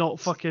and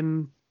not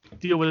fucking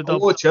deal with a dub.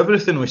 I watch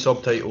everything with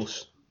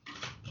subtitles,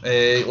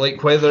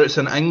 like whether it's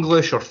in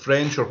English or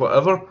French or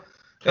whatever.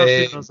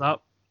 Does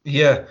that.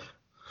 Yeah,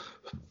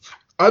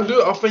 I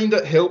do. I find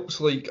it helps.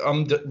 Like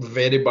I'm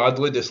very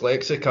badly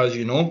dyslexic, as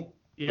you know.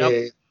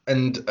 Yeah.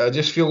 And I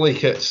just feel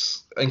like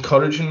it's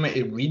encouraging me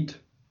to read.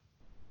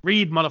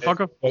 Read,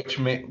 motherfucker. Watch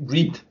me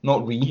read,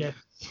 not read. Yeah.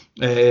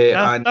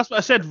 And that's what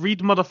I said. Read,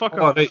 motherfucker.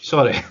 Oh, right,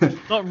 sorry.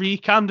 Not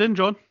read. Camden,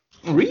 John.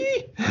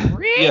 Read.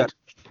 Yeah.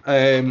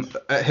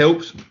 It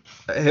helps.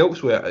 It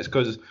helps with it. It's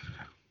because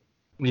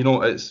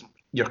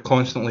you're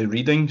constantly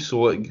reading,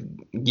 so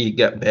you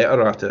get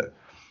better at it.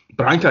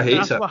 Branka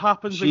hates that's it. What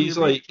happens She's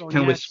when you like,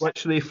 can we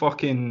switch the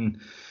fucking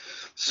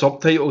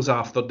subtitles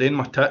after doing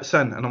my tits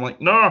in? And I'm like,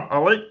 no, I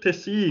like to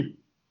see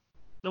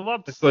the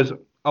words. Because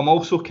I'm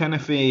also kind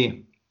of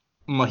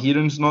my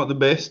hearing's not the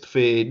best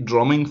for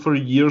drumming for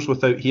years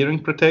without hearing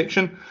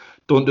protection.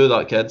 Don't do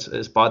that, kids.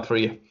 It's bad for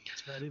you.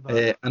 It's very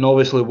bad. And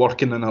obviously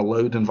working in a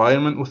loud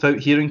environment without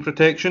hearing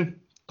protection.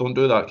 Don't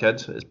do that,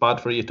 kids. It's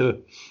bad for you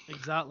too.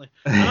 Exactly.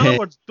 In other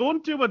words,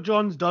 don't do what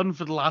John's done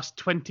for the last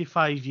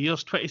 25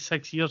 years,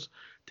 26 years,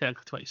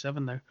 technically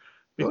 27 now,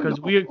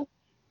 because we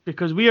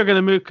are going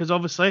to move. Because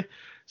obviously,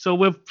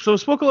 we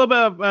spoke a little bit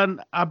about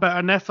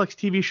our Netflix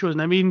TV shows,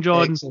 and I mean,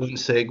 John. Excellent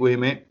segue,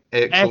 mate.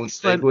 Excellent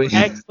segue.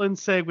 Excellent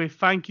segue.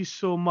 Thank you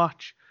so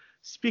much.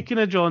 Speaking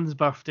of John's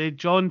birthday,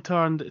 John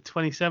turned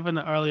 27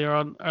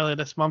 earlier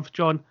this month.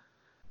 John,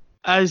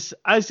 as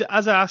I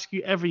ask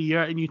you every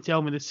year, and you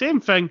tell me the same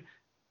thing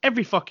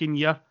every fucking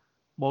year,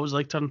 what was it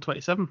like turning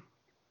 27?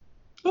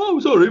 Oh,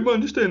 sorry,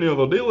 man, just any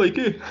other day, like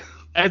eh.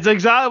 It's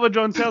exactly what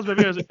John tells me.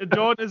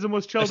 John is the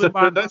most chilled out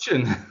man.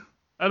 Tradition.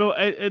 I know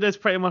it is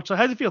pretty much.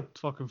 How do you feel? It's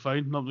fucking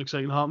fine. Nothing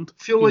exciting happened.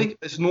 I feel like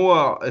it's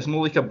not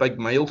like a big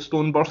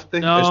milestone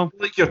birthday. No. It's not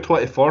like your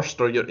 21st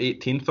or your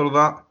 18th or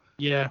that.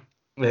 Yeah.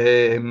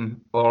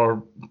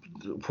 Or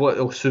what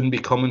will soon be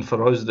coming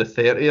for us, the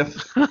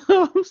 30th.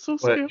 I'm so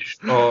scared.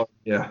 Oh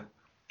yeah.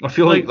 I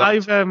feel like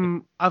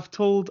I've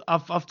told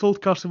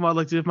Kirsten what I'd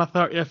like to do with my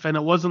 30th, and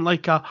it wasn't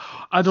like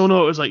I don't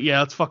know, it was like, yeah,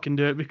 let's fucking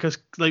do it, because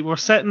like we're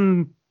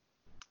sitting,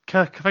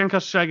 I think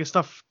Kirsten trying to get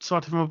stuff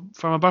sorted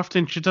for my birthday,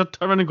 and she turned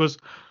around and goes,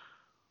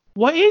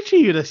 "What age are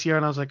you this year?"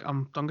 And I was like,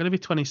 I'm gonna be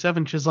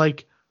 27. She's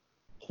like,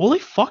 "Holy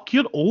fuck,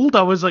 you're old."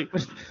 I was like,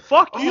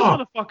 "Fuck you,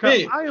 motherfucker."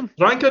 Mate, I am.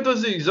 Branka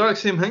does the exact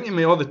same thing to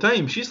me all the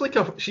time. She's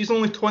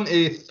only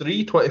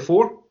 23,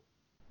 24.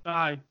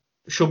 Aye.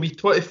 She'll be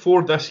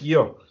 24 this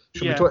year.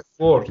 She'll be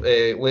 24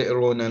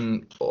 later on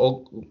in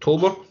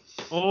October.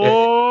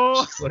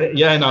 Oh.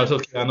 Yeah, no, it's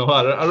okay. I know.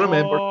 I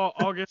remember. Oh,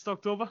 August,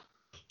 October.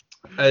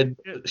 And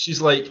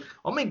she's like,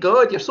 "Oh my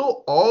god, you're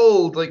so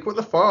old. Like, what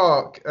the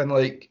fuck?" And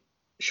like,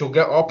 she'll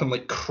get up and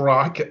like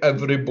crack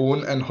every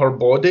bone in her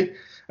body,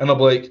 and I'm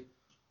like,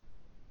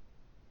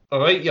 "All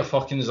right, you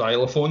fucking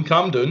xylophone,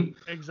 calm down."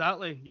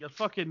 Exactly. You're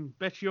fucking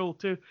bitch, you old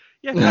too.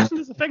 Yeah, Kirsten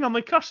is the thing. I'm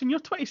like, Kirsten, you're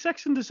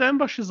 26 in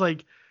December. She's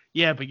like,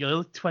 yeah, but you're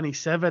like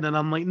 27. And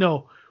I'm like,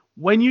 no.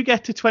 When you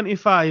get to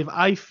 25,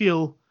 I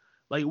feel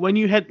like when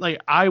you hit,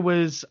 like, I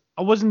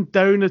wasn't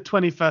down at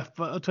 25th,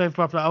 but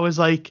 25th, I was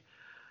like,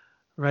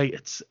 right,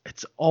 it's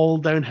all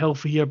downhill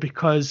for here,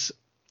 because,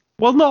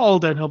 well, not all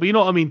downhill, but you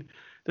know what I mean.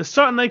 There's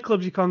certain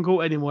nightclubs you can't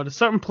go anymore. There's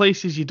certain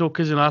places you don't,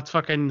 because you know that's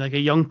fucking like a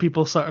young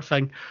people sort of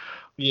thing.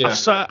 Yeah.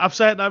 I've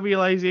set that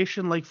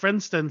realization. Like, for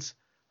instance,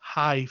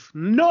 Hive.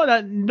 Not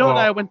that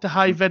I went to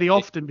Hive very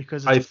often,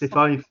 because it's 5 to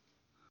 5.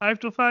 5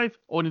 to 5.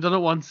 Only done it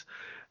once.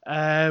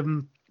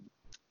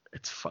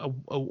 It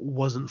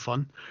wasn't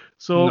fun.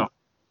 So, No.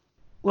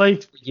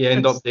 like, You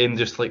end up then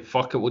just like,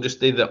 fuck it, we'll just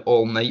stay the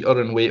all-nighter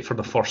and wait for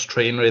the first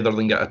train rather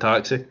than get a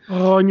taxi.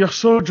 Oh, and you're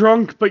so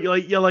drunk, but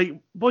you're like,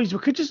 boys, we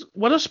could just,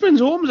 Wetherspoon's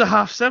home's at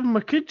 7:30.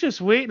 We could just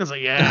wait. And it's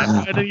like,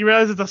 yeah. And then you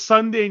realize it's a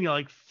Sunday, and you're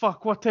like,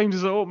 fuck, what time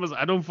does it open? It's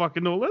like, I don't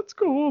fucking know. Let's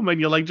go home.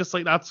 And you're like, just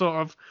like that sort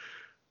of,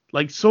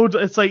 like, so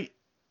it's like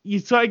you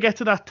sort of get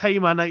to that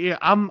time, and I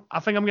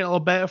think I'm getting a little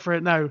better for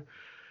it now.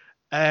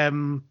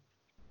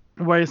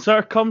 Where it sort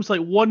of comes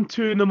like 1,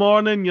 2 in the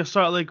morning, you're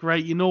sort of like,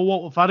 right, you know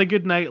what? We've had a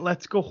good night.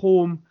 Let's go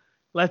home.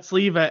 Let's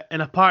leave it.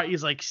 And a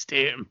party's like,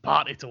 stay out and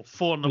party till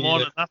 4 in the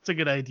morning. That's a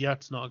good idea.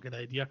 It's not a good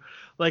idea.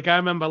 Like, I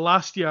remember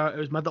last year, it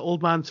was the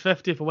old man's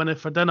 50th. I went out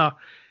for dinner,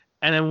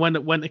 and then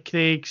went to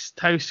Craig's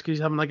house because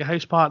he's having like a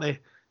house party.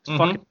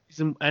 Fucking,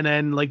 and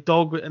then like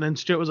and then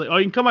Stuart was like, oh,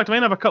 you can come back to mine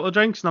and have a couple of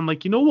drinks. And I'm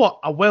like, you know what?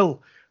 I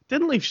will.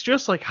 Didn't leave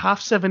Stuart's like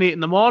 7:30, 8 in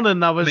the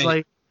morning. I was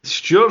like,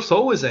 Stuart's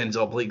always ends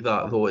up like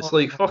that though. It's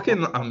like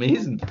fucking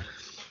amazing.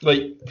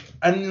 Like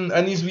in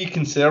his wee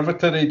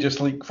conservatory,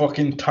 just like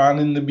fucking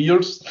tanning the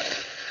beers.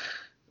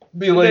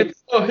 Be like,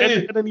 oh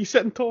hey. And then you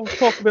sit and talk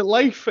about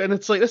life, and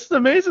it's like, this is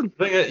amazing.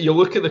 You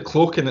look at the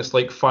clock and it's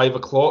like 5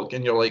 o'clock,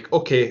 and you're like,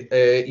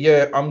 okay,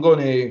 yeah,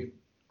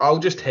 I'll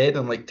just head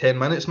in like 10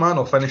 minutes, man.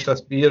 I'll finish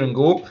this beer and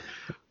go.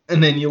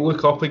 And then you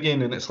look up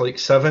again and it's like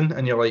 7,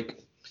 and you're like,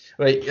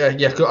 right,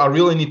 yeah, I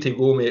really need to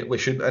go, mate. We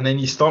should. And then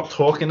you start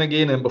talking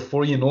again, and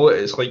before you know it,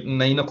 it's like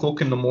 9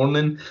 o'clock in the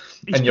morning,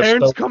 and your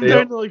parents come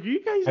down, they're like,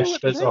 you guys know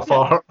what a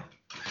fart.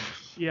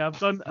 Yeah, I've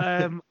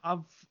done.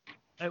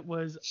 It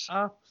was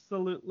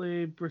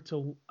absolutely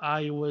brutal.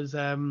 I was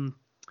I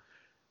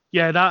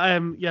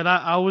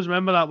always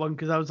remember that one,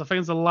 because I think it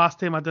was the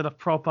last time I did a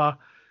proper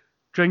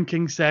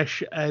drinking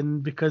sesh,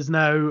 and because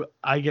now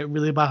I get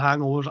really bad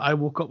hangovers. I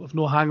woke up with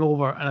no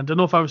hangover, and I don't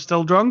know if I was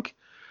still drunk,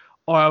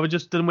 or I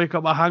just didn't wake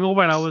up with a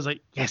hangover, and I was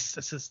like, yes,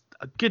 this is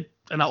a good.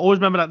 And I always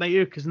remember that night,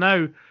 because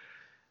now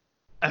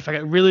if I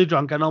get really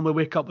drunk, I normally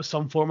wake up with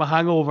some form of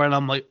hangover, and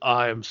I'm like,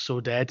 I am so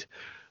dead.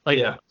 Like,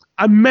 yeah.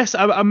 I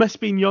miss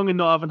being young and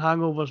not having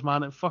hangovers,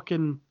 man. It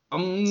fucking.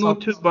 I'm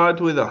not too bad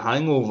with a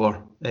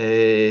hangover.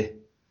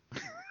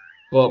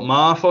 But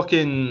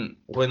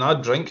when I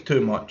drink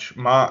too much,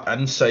 my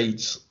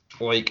insides,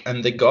 like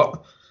in the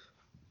gut,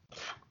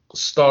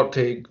 start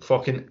to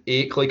fucking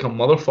ache like a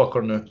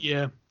motherfucker now.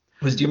 Yeah.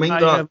 Do you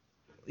mind that?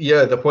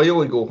 Yeah, the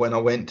while ago when I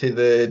went to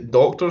the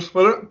doctors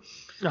for it,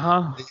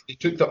 they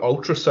took the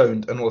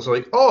ultrasound and was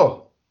like,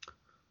 oh,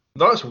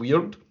 that's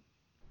weird.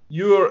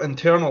 Your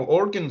internal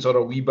organs are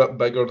a wee bit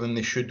bigger than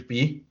they should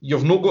be.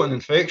 You've not got an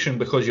infection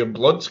because your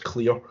blood's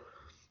clear.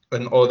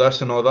 And all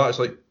this and all that. It's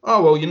like,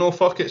 oh, well, you know,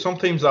 fuck it.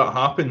 Sometimes that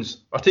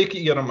happens. I take it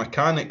you're a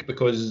mechanic,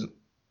 because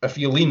if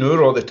you lean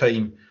over all the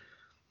time,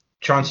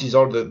 chances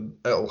are that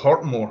it'll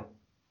hurt more.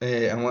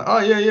 And I'm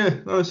like, yeah,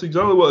 that's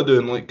exactly what I do.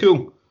 And like,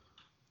 cool.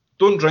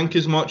 Don't drink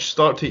as much.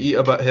 Start to eat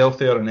a bit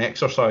healthier and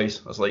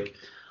exercise. I was like,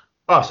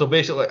 so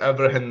basically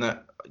everything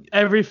that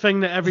every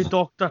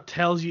doctor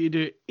tells you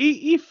to do.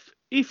 Eat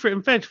fruit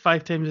and veg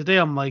 5 times a day.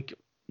 I'm like,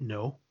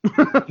 no.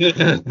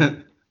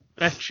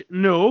 Bitch,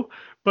 no.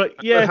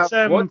 But yeah, it's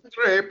one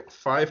grape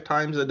 5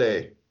 times a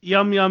day.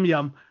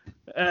 Yum.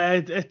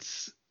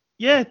 It's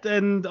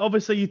and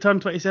obviously you turn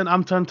 27.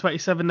 I'm turning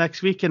 27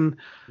 next week, and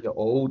you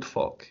old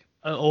fuck.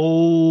 An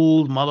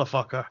old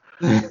motherfucker.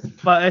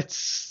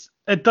 But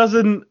it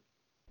doesn't.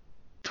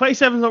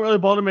 27's not really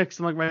bothering me, because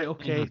I'm like, right,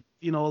 okay,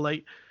 you know,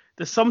 like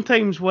there's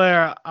sometimes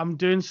where I'm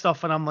doing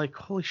stuff and I'm like,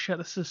 holy shit,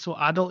 this is so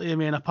adult-y of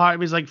me. And a part of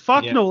me is like,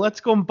 fuck Yeah. no,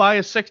 let's go and buy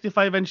a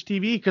 65-inch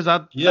TV because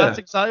that's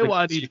exactly what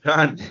I You need.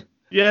 can.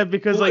 Yeah,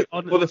 because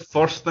Well, the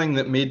first thing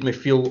that made me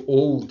feel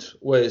old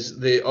was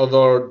the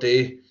other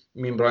day,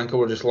 me and Branka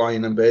were just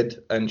lying in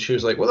bed, and she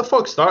was like, "What the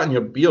fuck's that in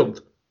your beard?"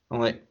 I'm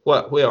like,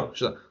 "What? Where?"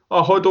 She's like,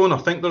 "Oh, hold on, I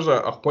think there's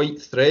a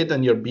white thread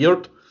in your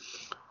beard."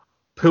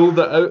 Pulled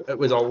it out. It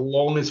was a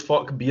long as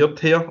fuck beard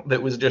hair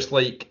that was just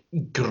like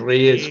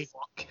grey as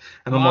fuck,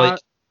 and I'm like,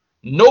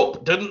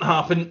 "Nope, didn't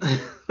happen."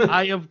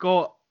 I have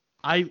got.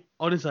 I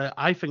honestly,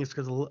 I think it's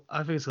because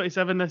I think it's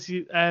 27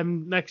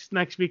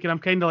 next week, and I'm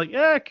kind of like,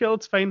 yeah, cool,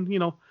 it's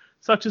fine,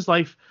 such is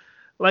life.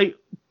 Like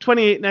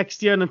 28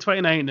 next year, and then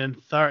 29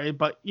 and 30.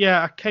 But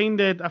yeah, I've kind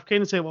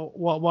of said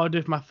what I'll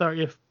do for my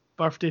 30th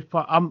birthday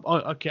party.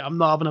 I'm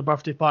not having a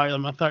birthday party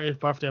on my 30th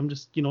birthday. I'm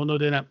just not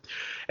doing it.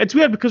 It's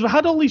weird because we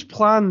had all these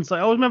plans. Like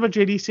I always remember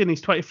JD saying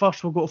his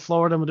 21st we'll go to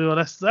Florida and we'll do all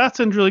this. That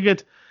sounds really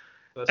good.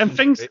 And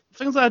things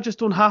like that just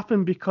don't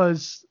happen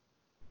because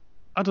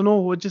I don't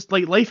know, just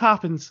like life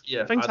happens.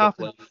 Yeah, things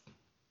happen. Life.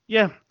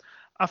 Yeah.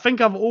 I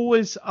think I've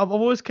always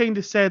kind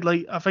of said,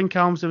 like, I think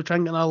Callum's were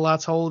trying to get another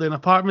lad's holiday, and a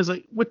part of me is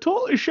like, we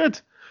totally should.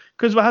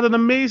 Because we had an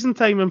amazing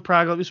time in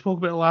Prague, like we spoke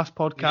about the last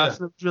podcast,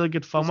 and it was really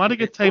good fun. We had a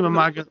good time in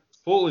Prague.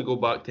 Totally go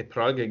back to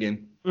Prague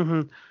again.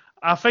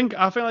 I think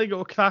I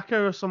go to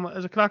Krakow or something.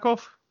 Is it Krakow?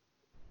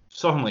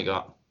 Something like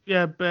that.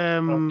 Yeah,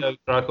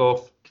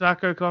 Krakow.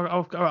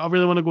 I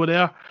really want to go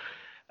there.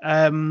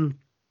 I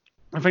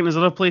think there's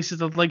other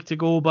places I'd like to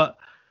go, but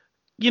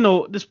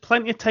there's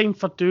plenty of time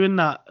for doing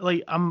that.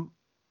 Like I'm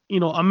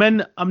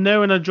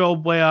now in a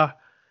job where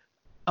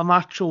I'm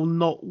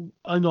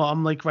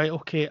I'm like, right,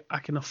 okay, I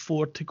can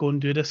afford to go and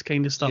do this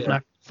kind of stuff, and I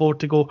can afford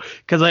to go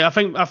because I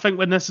think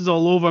when this is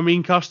all over, me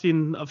and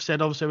Kirsten have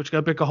said obviously we're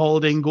going to book a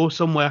holiday and go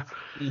somewhere.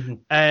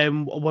 When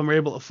we're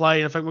able to fly,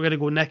 and I think we're going to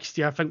go next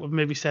year. I think we've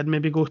maybe said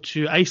go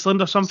to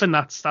Iceland or something.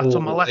 That's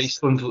on my list.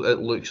 Iceland,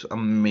 it looks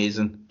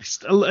amazing.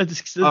 It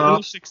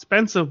looks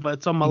expensive, but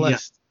it's on my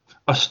list.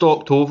 I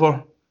stopped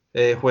over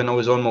when I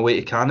was on my way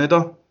to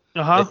Canada.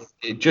 And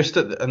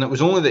it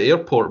was only the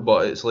airport,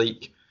 but it's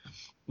like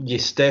you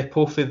step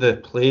off of the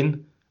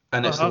plane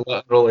and it's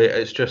literally,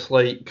 it's just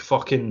like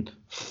fucking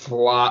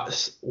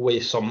flats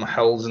with some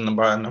hills in the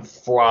back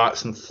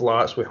and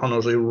flats with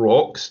hundreds of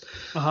rocks.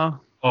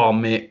 Oh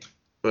mate,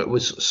 it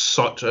was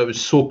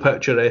so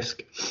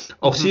picturesque.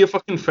 I'll see if I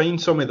can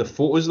find some of the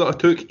photos that I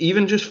took,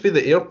 even just for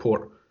the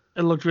airport.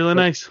 It looked really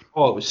nice.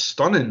 Oh, it was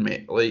stunning,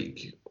 mate.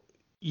 Like,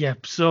 yeah.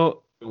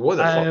 So what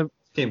the fuck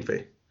came for?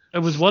 It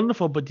was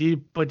wonderful, but do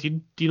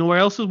you know where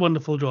else is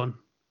wonderful, John?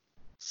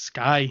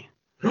 Sky.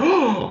 Do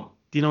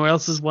you know where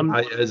else is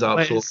wonderful? It is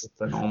absolutely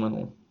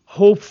phenomenal.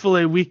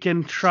 Hopefully we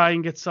can try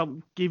and get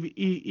some,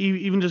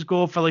 even just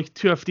go for like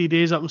 2 or 3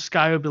 days up in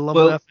Sky would be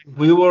lovely. Well,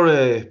 we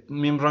were,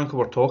 me and Branko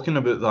were talking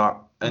about that,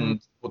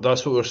 and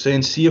that's what we're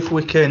saying. See if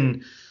we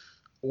can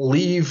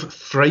leave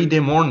Friday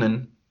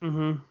morning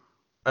and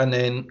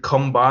then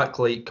come back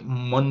like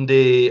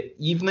Monday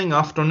evening,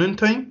 afternoon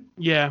time.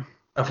 Yeah.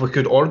 If we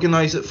could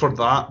organise it for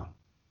that,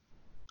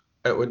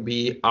 it would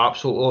be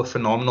absolutely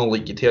phenomenal.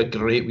 Like, you'd have a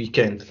great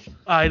weekend.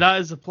 Aye, that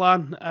is the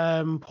plan.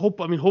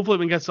 Hopefully we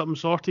can get something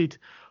sorted.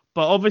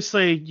 But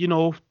obviously,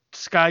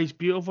 Sky's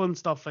beautiful and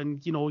stuff,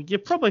 and you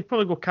probably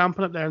go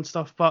camping up there and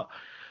stuff. But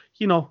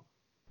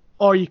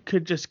or you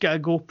could just get a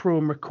GoPro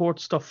and record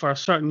stuff for a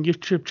certain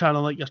YouTube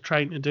channel like you're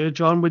trying to do.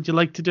 John, would you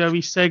like to do a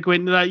wee segue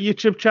into that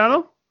YouTube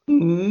channel?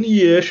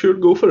 Yeah, sure,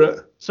 go for it.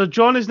 So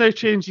John has now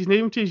changed his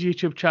name to his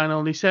YouTube channel,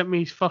 and he sent me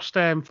his first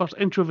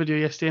intro video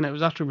yesterday, and it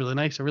was actually really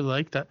nice. I really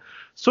liked it.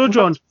 So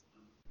John,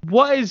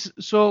 what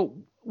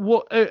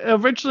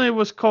originally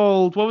was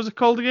called? What was it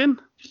called again?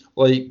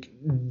 Like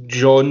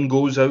John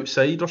Goes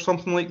Outside or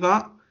something like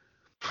that.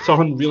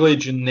 Something really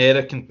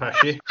generic and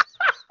pishy.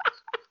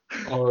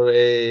 Or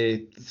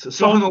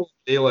something along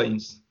the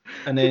lines.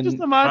 And then just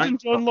imagine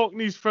John locking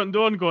his front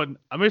door and going,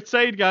 "I'm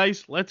outside,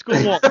 guys. Let's go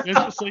walk." It's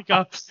just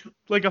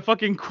like a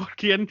fucking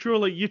quirky intro,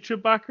 like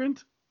YouTube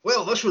background.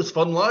 Well, this was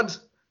fun, lads.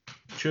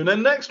 Tune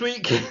in next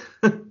week.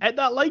 Hit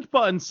that like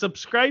button,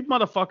 subscribe,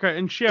 motherfucker,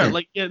 and share.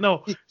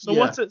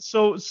 What's it?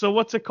 So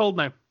what's it called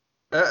now?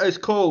 It is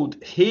called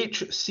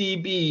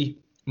HCB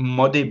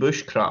Muddy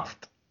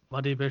Bushcraft.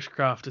 Muddy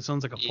Bushcraft. It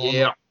sounds like a porn.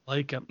 Yeah. I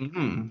like it.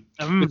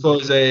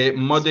 Because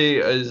Muddy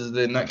is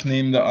the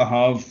nickname that I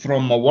have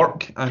from my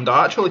work, and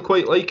I actually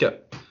quite like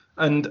it.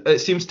 And it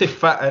seems to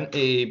fit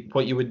into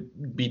what you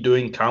would be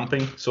doing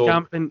camping. So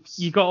camping,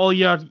 you got all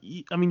your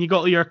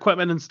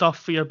equipment and stuff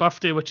for your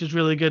birthday, which is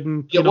really good.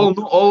 And well,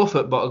 not all of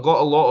it, but I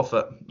got a lot of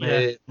it.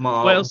 Yeah.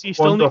 My what else are you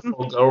still needing?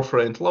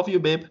 Girlfriend, love you,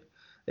 babe.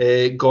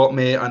 Got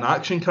me an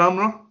action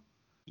camera,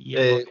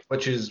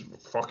 which is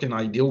fucking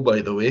ideal,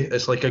 by the way.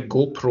 It's like a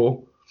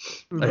GoPro,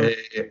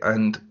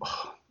 and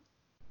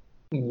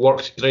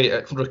works great.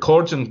 It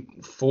records in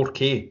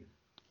 4K.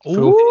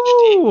 Full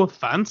HD.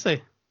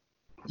 Fancy.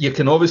 You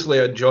can obviously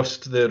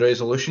adjust the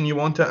resolution you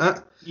want it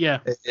at. Yeah.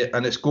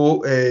 And it's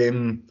got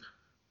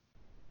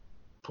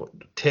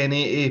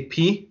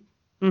 1080p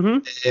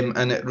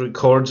and it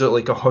records at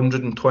like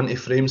 120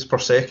 frames per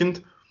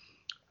second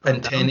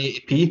in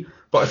 1080p.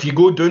 But if you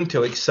go down to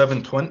like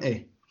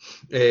 720,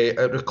 it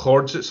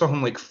records at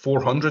something like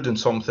 400 and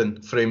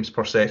something frames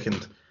per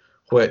second,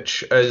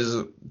 which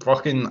is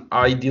fucking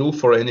ideal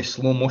for any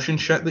slow motion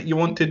shit that you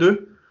want to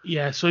do.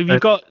 Yeah, so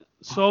you've got,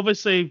 so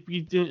obviously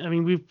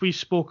we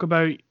spoke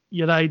about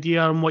your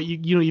idea and what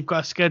you've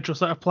got a schedule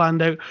sort of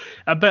planned out,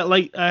 a bit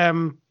like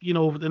in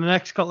the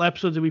next couple of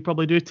episodes that we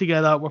probably do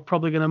together, we're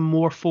probably going to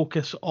more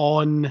focus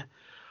on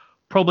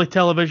probably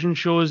television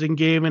shows and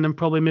gaming and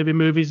probably maybe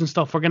movies and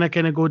stuff. We're going to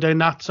kind of go down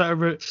that sort of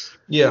route.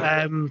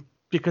 Yeah.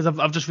 Because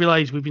I've just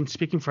realised we've been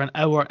speaking for an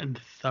hour and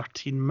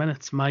 13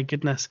 minutes. My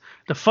goodness,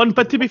 the fun.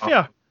 But to be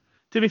fair,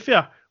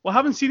 we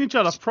haven't seen each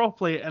other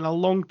properly in a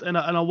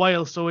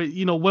while. So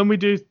when we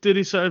do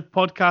these sort of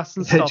podcasts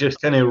and stuff, it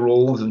just kind of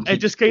rolls and it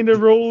just kind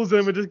of rolls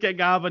and we just get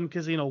gabbing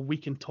because we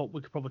can talk.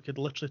 We could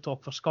literally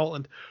talk for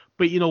Scotland.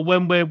 But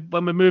when we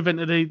move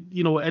into the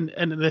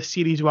into this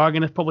series, we are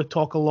going to probably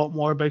talk a lot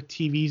more about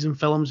TVs and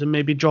films, and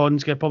maybe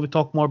John's going to probably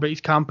talk more about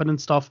his camping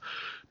and stuff.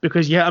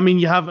 Because you've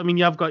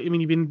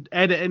been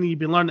editing, you've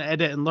been learning to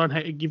edit and learn how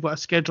to, you've got a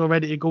schedule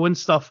ready to go and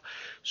stuff.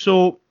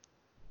 So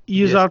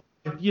you're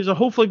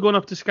hopefully going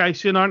up to Sky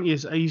soon, aren't you?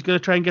 Are you going to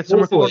try and get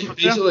some recording?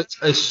 Basically,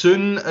 as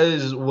soon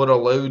as we're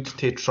allowed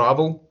to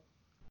travel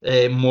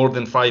more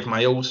than 5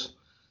 miles,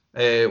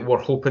 we're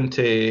hoping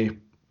to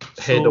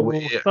head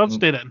away.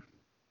 Thursday then?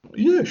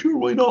 Yeah, sure,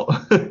 why not?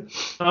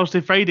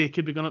 Thursday, Friday,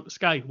 could be going up to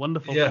Sky.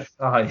 Wonderful. Yeah,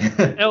 aye.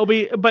 It'll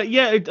be, but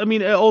yeah, it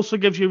also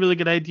gives you a really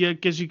good idea.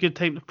 It gives you good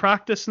time to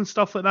practice and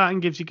stuff like that,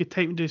 and gives you good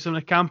time to do some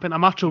of the camping.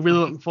 I'm actually really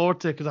looking forward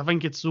to it because I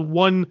think it's the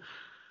one.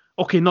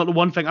 Okay, not the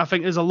one thing. I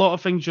think there's a lot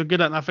of things you're good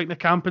at, and I think the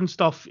camping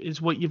stuff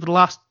is what the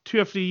last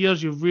 2 or 3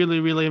 years you've really,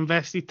 really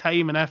invested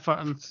time and effort,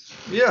 and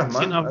yeah,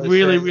 man, I've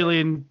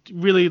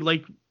really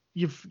like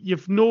you've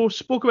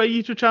spoke about a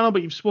YouTube channel,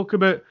 but you've spoke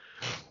about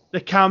the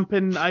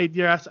camping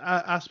idea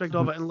aspect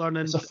of it and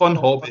learning. It's a fun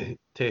hobby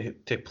to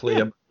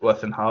play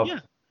with and have. Yeah,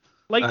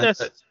 like this.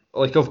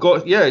 Like I've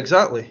got,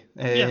 exactly.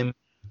 And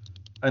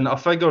I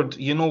figured,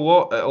 you know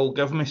what, it'll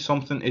give me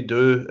something to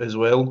do as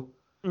well.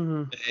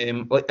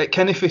 Like it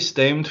kind of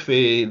stemmed from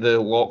the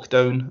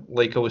lockdown,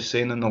 like I was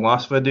saying in the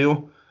last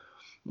video,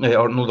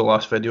 or no, the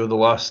last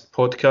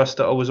podcast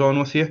that I was on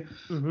with you.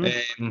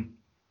 I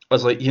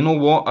was like, you know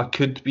what, I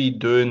could be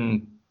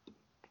doing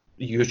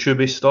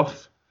YouTube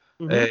stuff.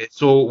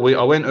 So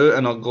I went out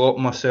and I got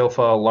myself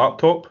a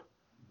laptop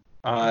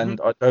and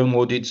I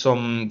downloaded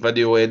some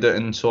video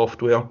editing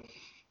software,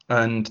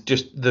 and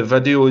just the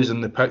videos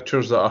and the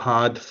pictures that I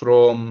had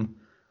from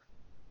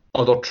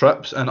other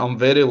trips, and I'm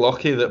very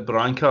lucky that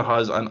Branka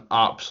has an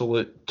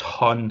absolute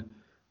ton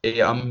of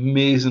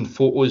amazing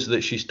photos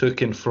that she's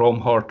taken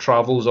from her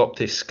travels up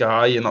to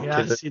Skye and up to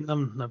I've seen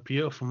them. They're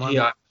beautiful, man.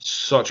 Yeah,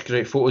 such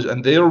great photos,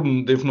 and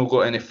they've not got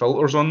any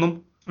filters on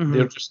them.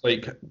 They're just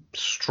like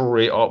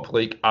straight up,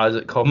 like as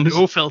it comes.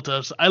 No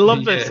filters. I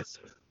love this.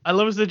 I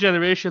love the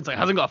generation. It's like,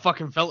 hasn't got a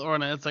fucking filter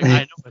on it. It's like,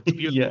 I know, it's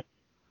beautiful.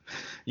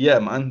 Yeah,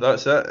 man,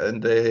 that's it.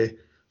 And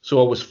so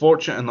I was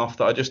fortunate enough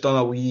that I just done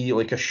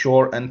a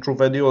short intro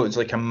video. It's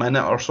like a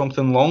minute or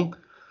something long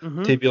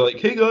to be like,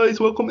 hey guys,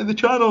 welcome to the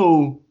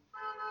channel.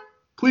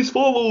 Please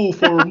follow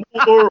for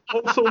more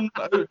awesome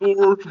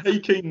outdoor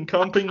hiking,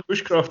 camping,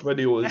 bushcraft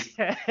videos.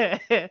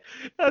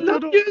 I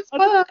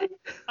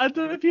don't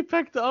know if you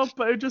picked it up,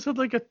 but it just had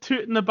like a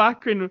toot in the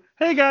background.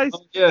 Hey guys.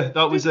 Oh, yeah,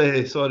 that was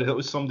that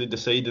was somebody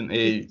deciding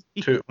to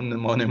toot on the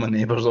money of my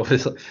neighbours,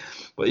 obviously.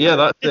 But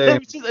yeah,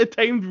 it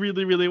timed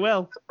really, really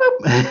well.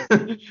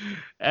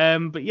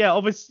 But yeah,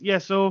 obviously,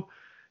 so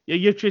your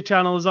YouTube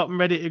channel is up and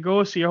ready to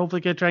go. So you're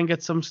hopefully gonna try and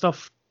get some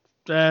stuff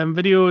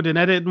videoed and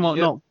edited and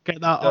whatnot.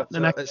 Get that up the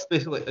next. It's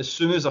basically as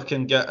soon as I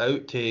can get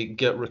out to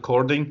get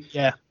recording.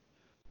 Yeah.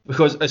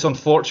 Because it's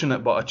unfortunate,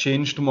 but I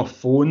changed my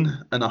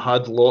phone and I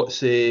had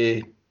lots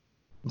of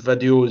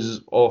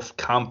videos of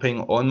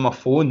camping on my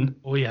phone.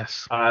 Oh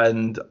yes.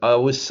 And I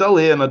was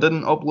silly and I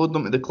didn't upload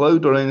them to the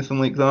cloud or anything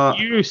like that.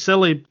 You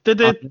silly,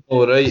 did it?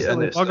 All right,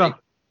 and it's like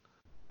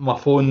my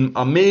phone.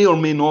 I may or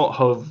may not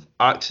have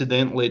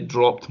accidentally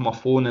dropped my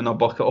phone in a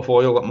bucket of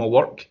oil at my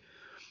work,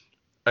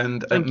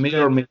 and it may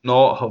or may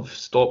not have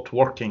stopped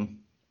working.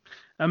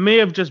 I may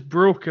have just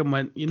broke and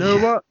went, you know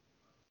what?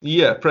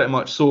 Yeah, pretty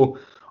much. So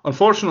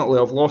unfortunately,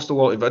 I've lost a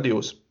lot of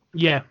videos.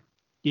 Yeah.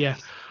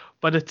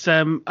 But it's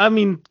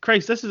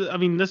Christ, this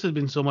has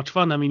been so much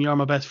fun. I mean, you're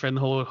my best friend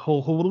in the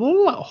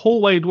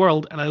whole wide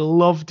world, and I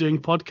love doing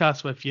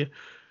podcasts with you.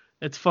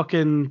 It's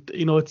fucking,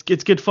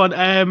 it's good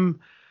fun.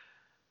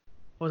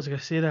 What was I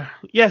gonna say there?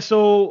 Yeah,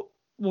 so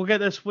we'll get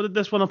this one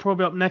will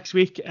probably up next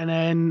week, and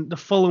then the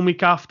following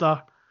week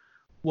after,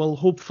 we'll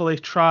hopefully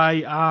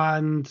try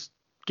and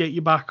get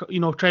you back.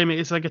 Try and make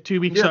it's like a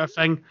 2-week sort of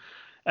thing.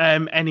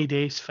 Any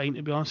day's fine,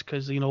 to be honest,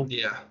 because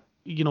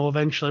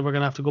eventually we're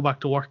gonna have to go back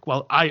to work.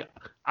 Well, I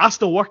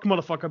still work,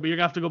 motherfucker, but you're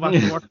gonna have to go back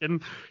to work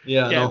and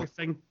get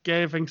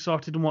everything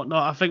sorted and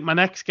whatnot. I think my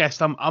next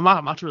guest, I'm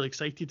actually really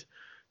excited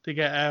to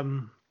get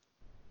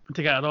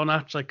to get it on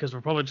actually, because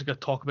we're probably just gonna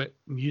talk about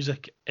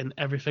music and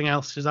everything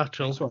else is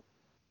actual. Nice one.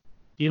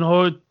 Do you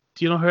know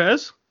who it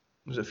is?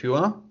 Was it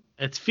Fiona?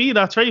 It's Fee.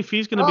 That's right.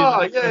 Fee's gonna be.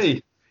 Oh, yay!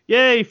 Guest.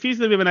 Yay! Fee's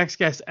gonna be my next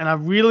guest, and I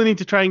really need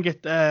to try and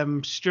get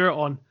Stuart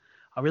on.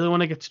 I really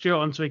want to get Stuart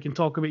on so he can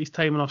talk about his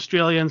time in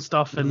Australia and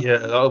stuff. And yeah,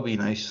 that'll be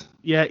nice.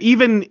 Yeah,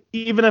 even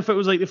if it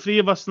was like the three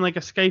of us in like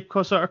a Skype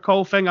sort of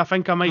call thing, I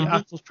think I might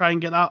actually try and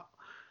get that.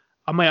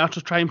 I might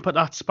actually try and put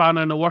that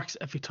spanner in the works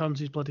if he turns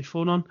his bloody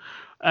phone on.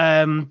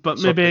 But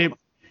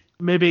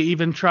maybe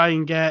even try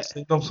and get.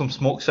 Send them some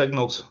smoke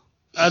signals.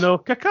 I know,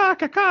 kaka,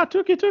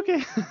 tuki,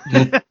 tuki.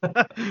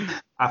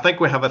 I think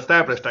we have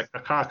established that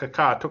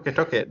kaka, tuki,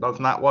 tuki does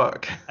not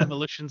work.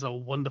 Evolution's a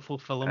wonderful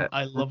film.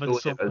 I love it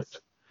so much.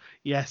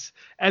 Yes.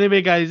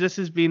 Anyway, guys, this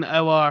has been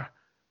our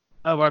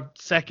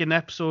second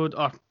episode,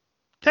 or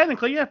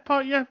technically,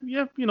 because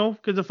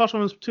the first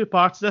one was 2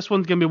 parts. This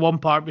one's gonna be 1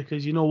 part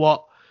because you know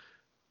what?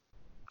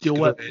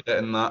 Screw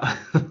editing that.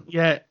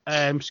 Yeah,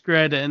 screw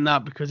editing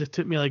that because it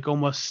took me like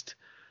almost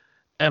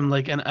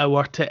like an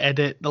hour to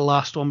edit the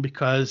last one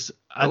because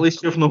at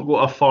least you've not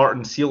got a fart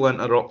and seal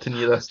interrupting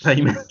you this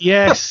time.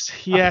 yes,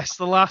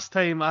 the last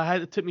time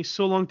it took me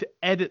so long to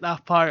edit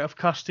that part of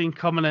Kirstine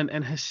coming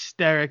in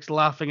hysterics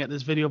laughing at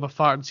this video of a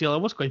fart and seal. It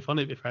was quite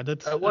funny before I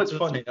did. It was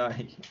funny,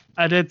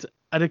 I did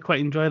quite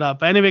enjoy that.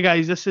 But anyway,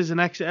 guys, this is the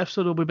next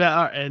episode will be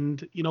better,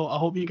 and I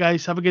hope you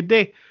guys have a good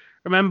day.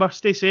 Remember,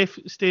 stay safe,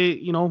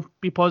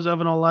 be positive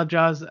and all that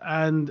jazz.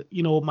 And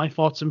my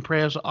thoughts and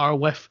prayers are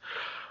with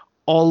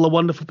all the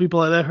wonderful people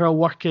out there who are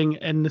working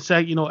in the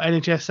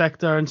NHS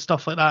sector and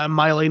stuff like that, and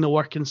my line of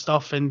work and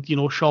stuff, and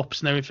shops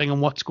and everything,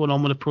 and what's going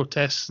on with the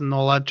protests and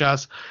all that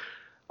jazz.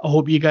 I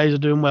hope you guys are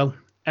doing well.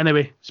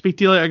 Anyway, speak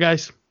to you later,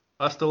 guys.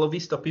 Hasta la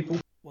vista, people.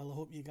 Well, I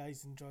hope you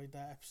guys enjoyed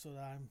that episode.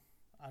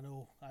 I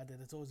know I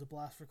did. It's always a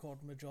blast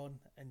recording with John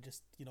and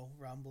just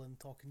rambling,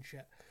 talking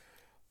shit.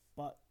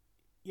 But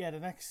yeah, the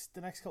next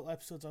couple of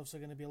episodes are obviously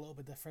going to be a little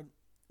bit different.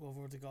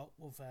 We've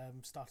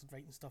started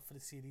writing stuff for the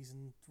series,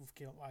 and we've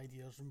came up with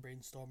ideas and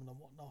brainstorming and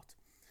whatnot.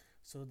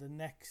 So the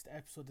next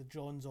episode that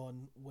John's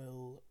on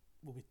will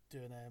be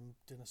doing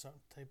a certain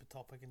type of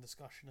topic and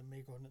discussion, and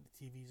maybe going into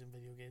TVs and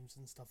video games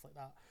and stuff like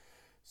that.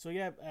 So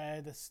yeah,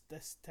 this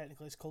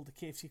technically is called the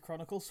KFC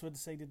Chronicles. So we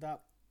decided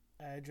that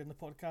during the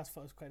podcast.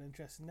 Thought it was quite an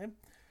interesting name.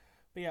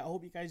 But yeah, I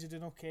hope you guys are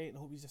doing okay, and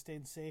I hope you're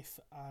staying safe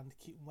and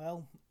keeping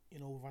well.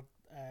 We've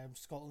had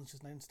Scotland's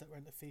just announced that we're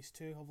into phase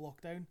 2 of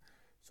lockdown.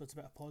 So it's a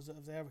bit of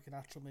positive there. We can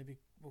actually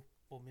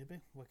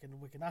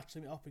we can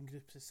actually meet up in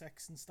groups of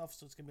 6 and stuff.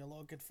 So it's gonna be a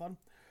lot of good fun.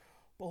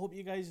 But I hope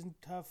you guys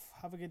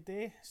have a good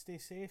day. Stay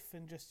safe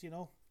and just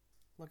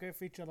look out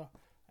for each other.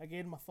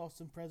 Again, my thoughts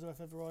and prayers with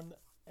everyone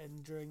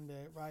and during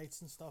the riots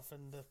and stuff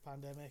and the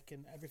pandemic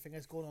and everything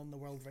that's going on in the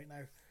world right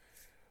now.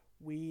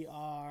 We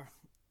are,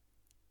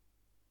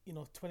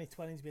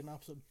 2020 has been an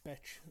absolute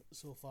bitch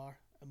so far,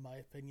 in my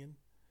opinion.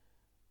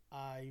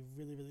 I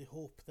really, really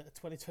hope that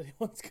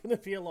 2021 is going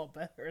to be a lot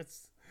better.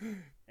 It's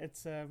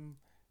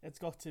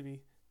got to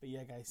be. But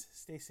yeah, guys,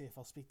 stay safe.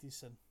 I'll speak to you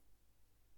soon.